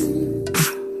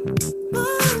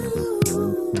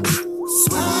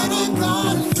 Swear to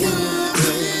God, you can't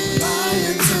be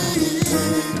lying to me.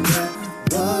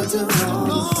 But you're wrong.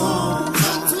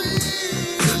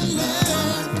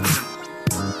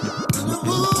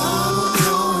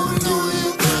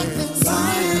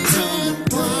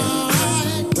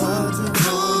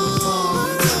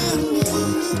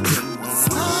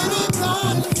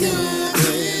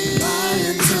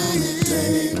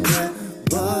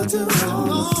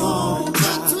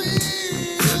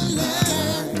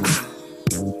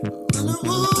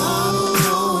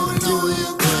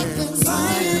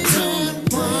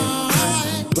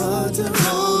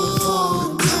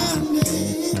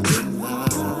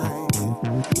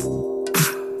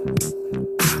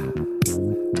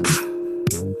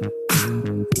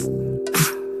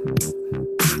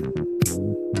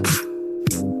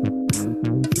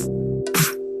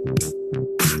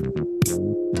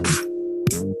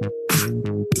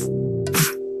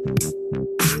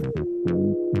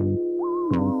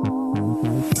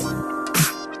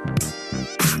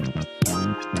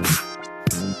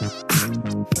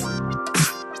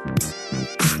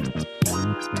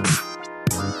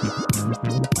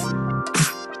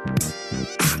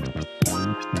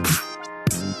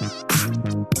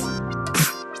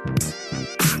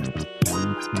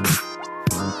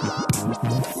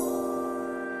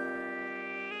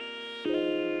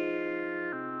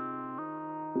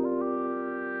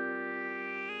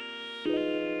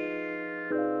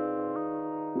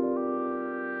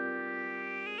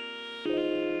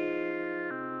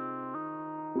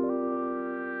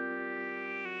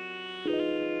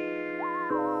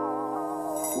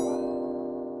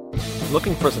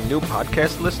 Looking for some new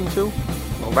podcasts to listen to?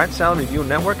 Well, Rat Salad Review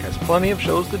Network has plenty of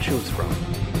shows to choose from.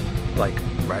 Like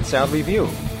Rat Salad Review,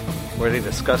 where they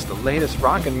discuss the latest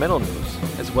rock and metal news,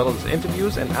 as well as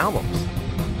interviews and albums.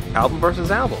 Album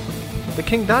vs. Album, the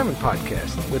King Diamond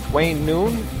Podcast, with Wayne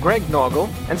Noon, Greg Noggle,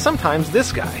 and sometimes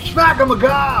this guy. Smack him a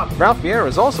gob! Ralph Vieira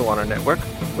is also on our network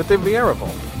with the Vieira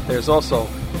Vault. There's also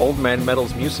Old Man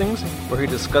Metal's Musings, where he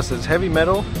discusses heavy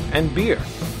metal and beer.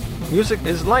 Music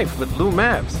is Life with Lou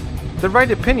Mavs. The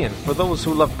Right Opinion for those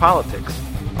who love politics.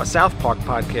 A South Park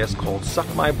podcast called Suck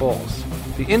My Balls.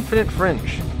 The Infinite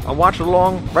Fringe. A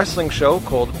watch-along wrestling show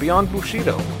called Beyond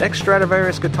Bushido.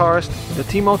 Ex-Stradivarius guitarist, the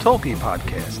Timo Tolkki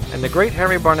podcast. And the great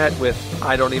Harry Barnett with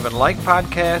I Don't Even Like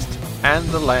Podcast and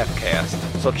the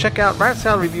Laughcast. So check out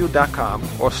ratsaladreview.com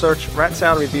or search Rat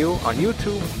Salad Review on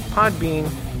YouTube, Podbean,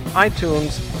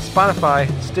 iTunes, Spotify,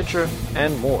 Stitcher,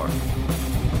 and more.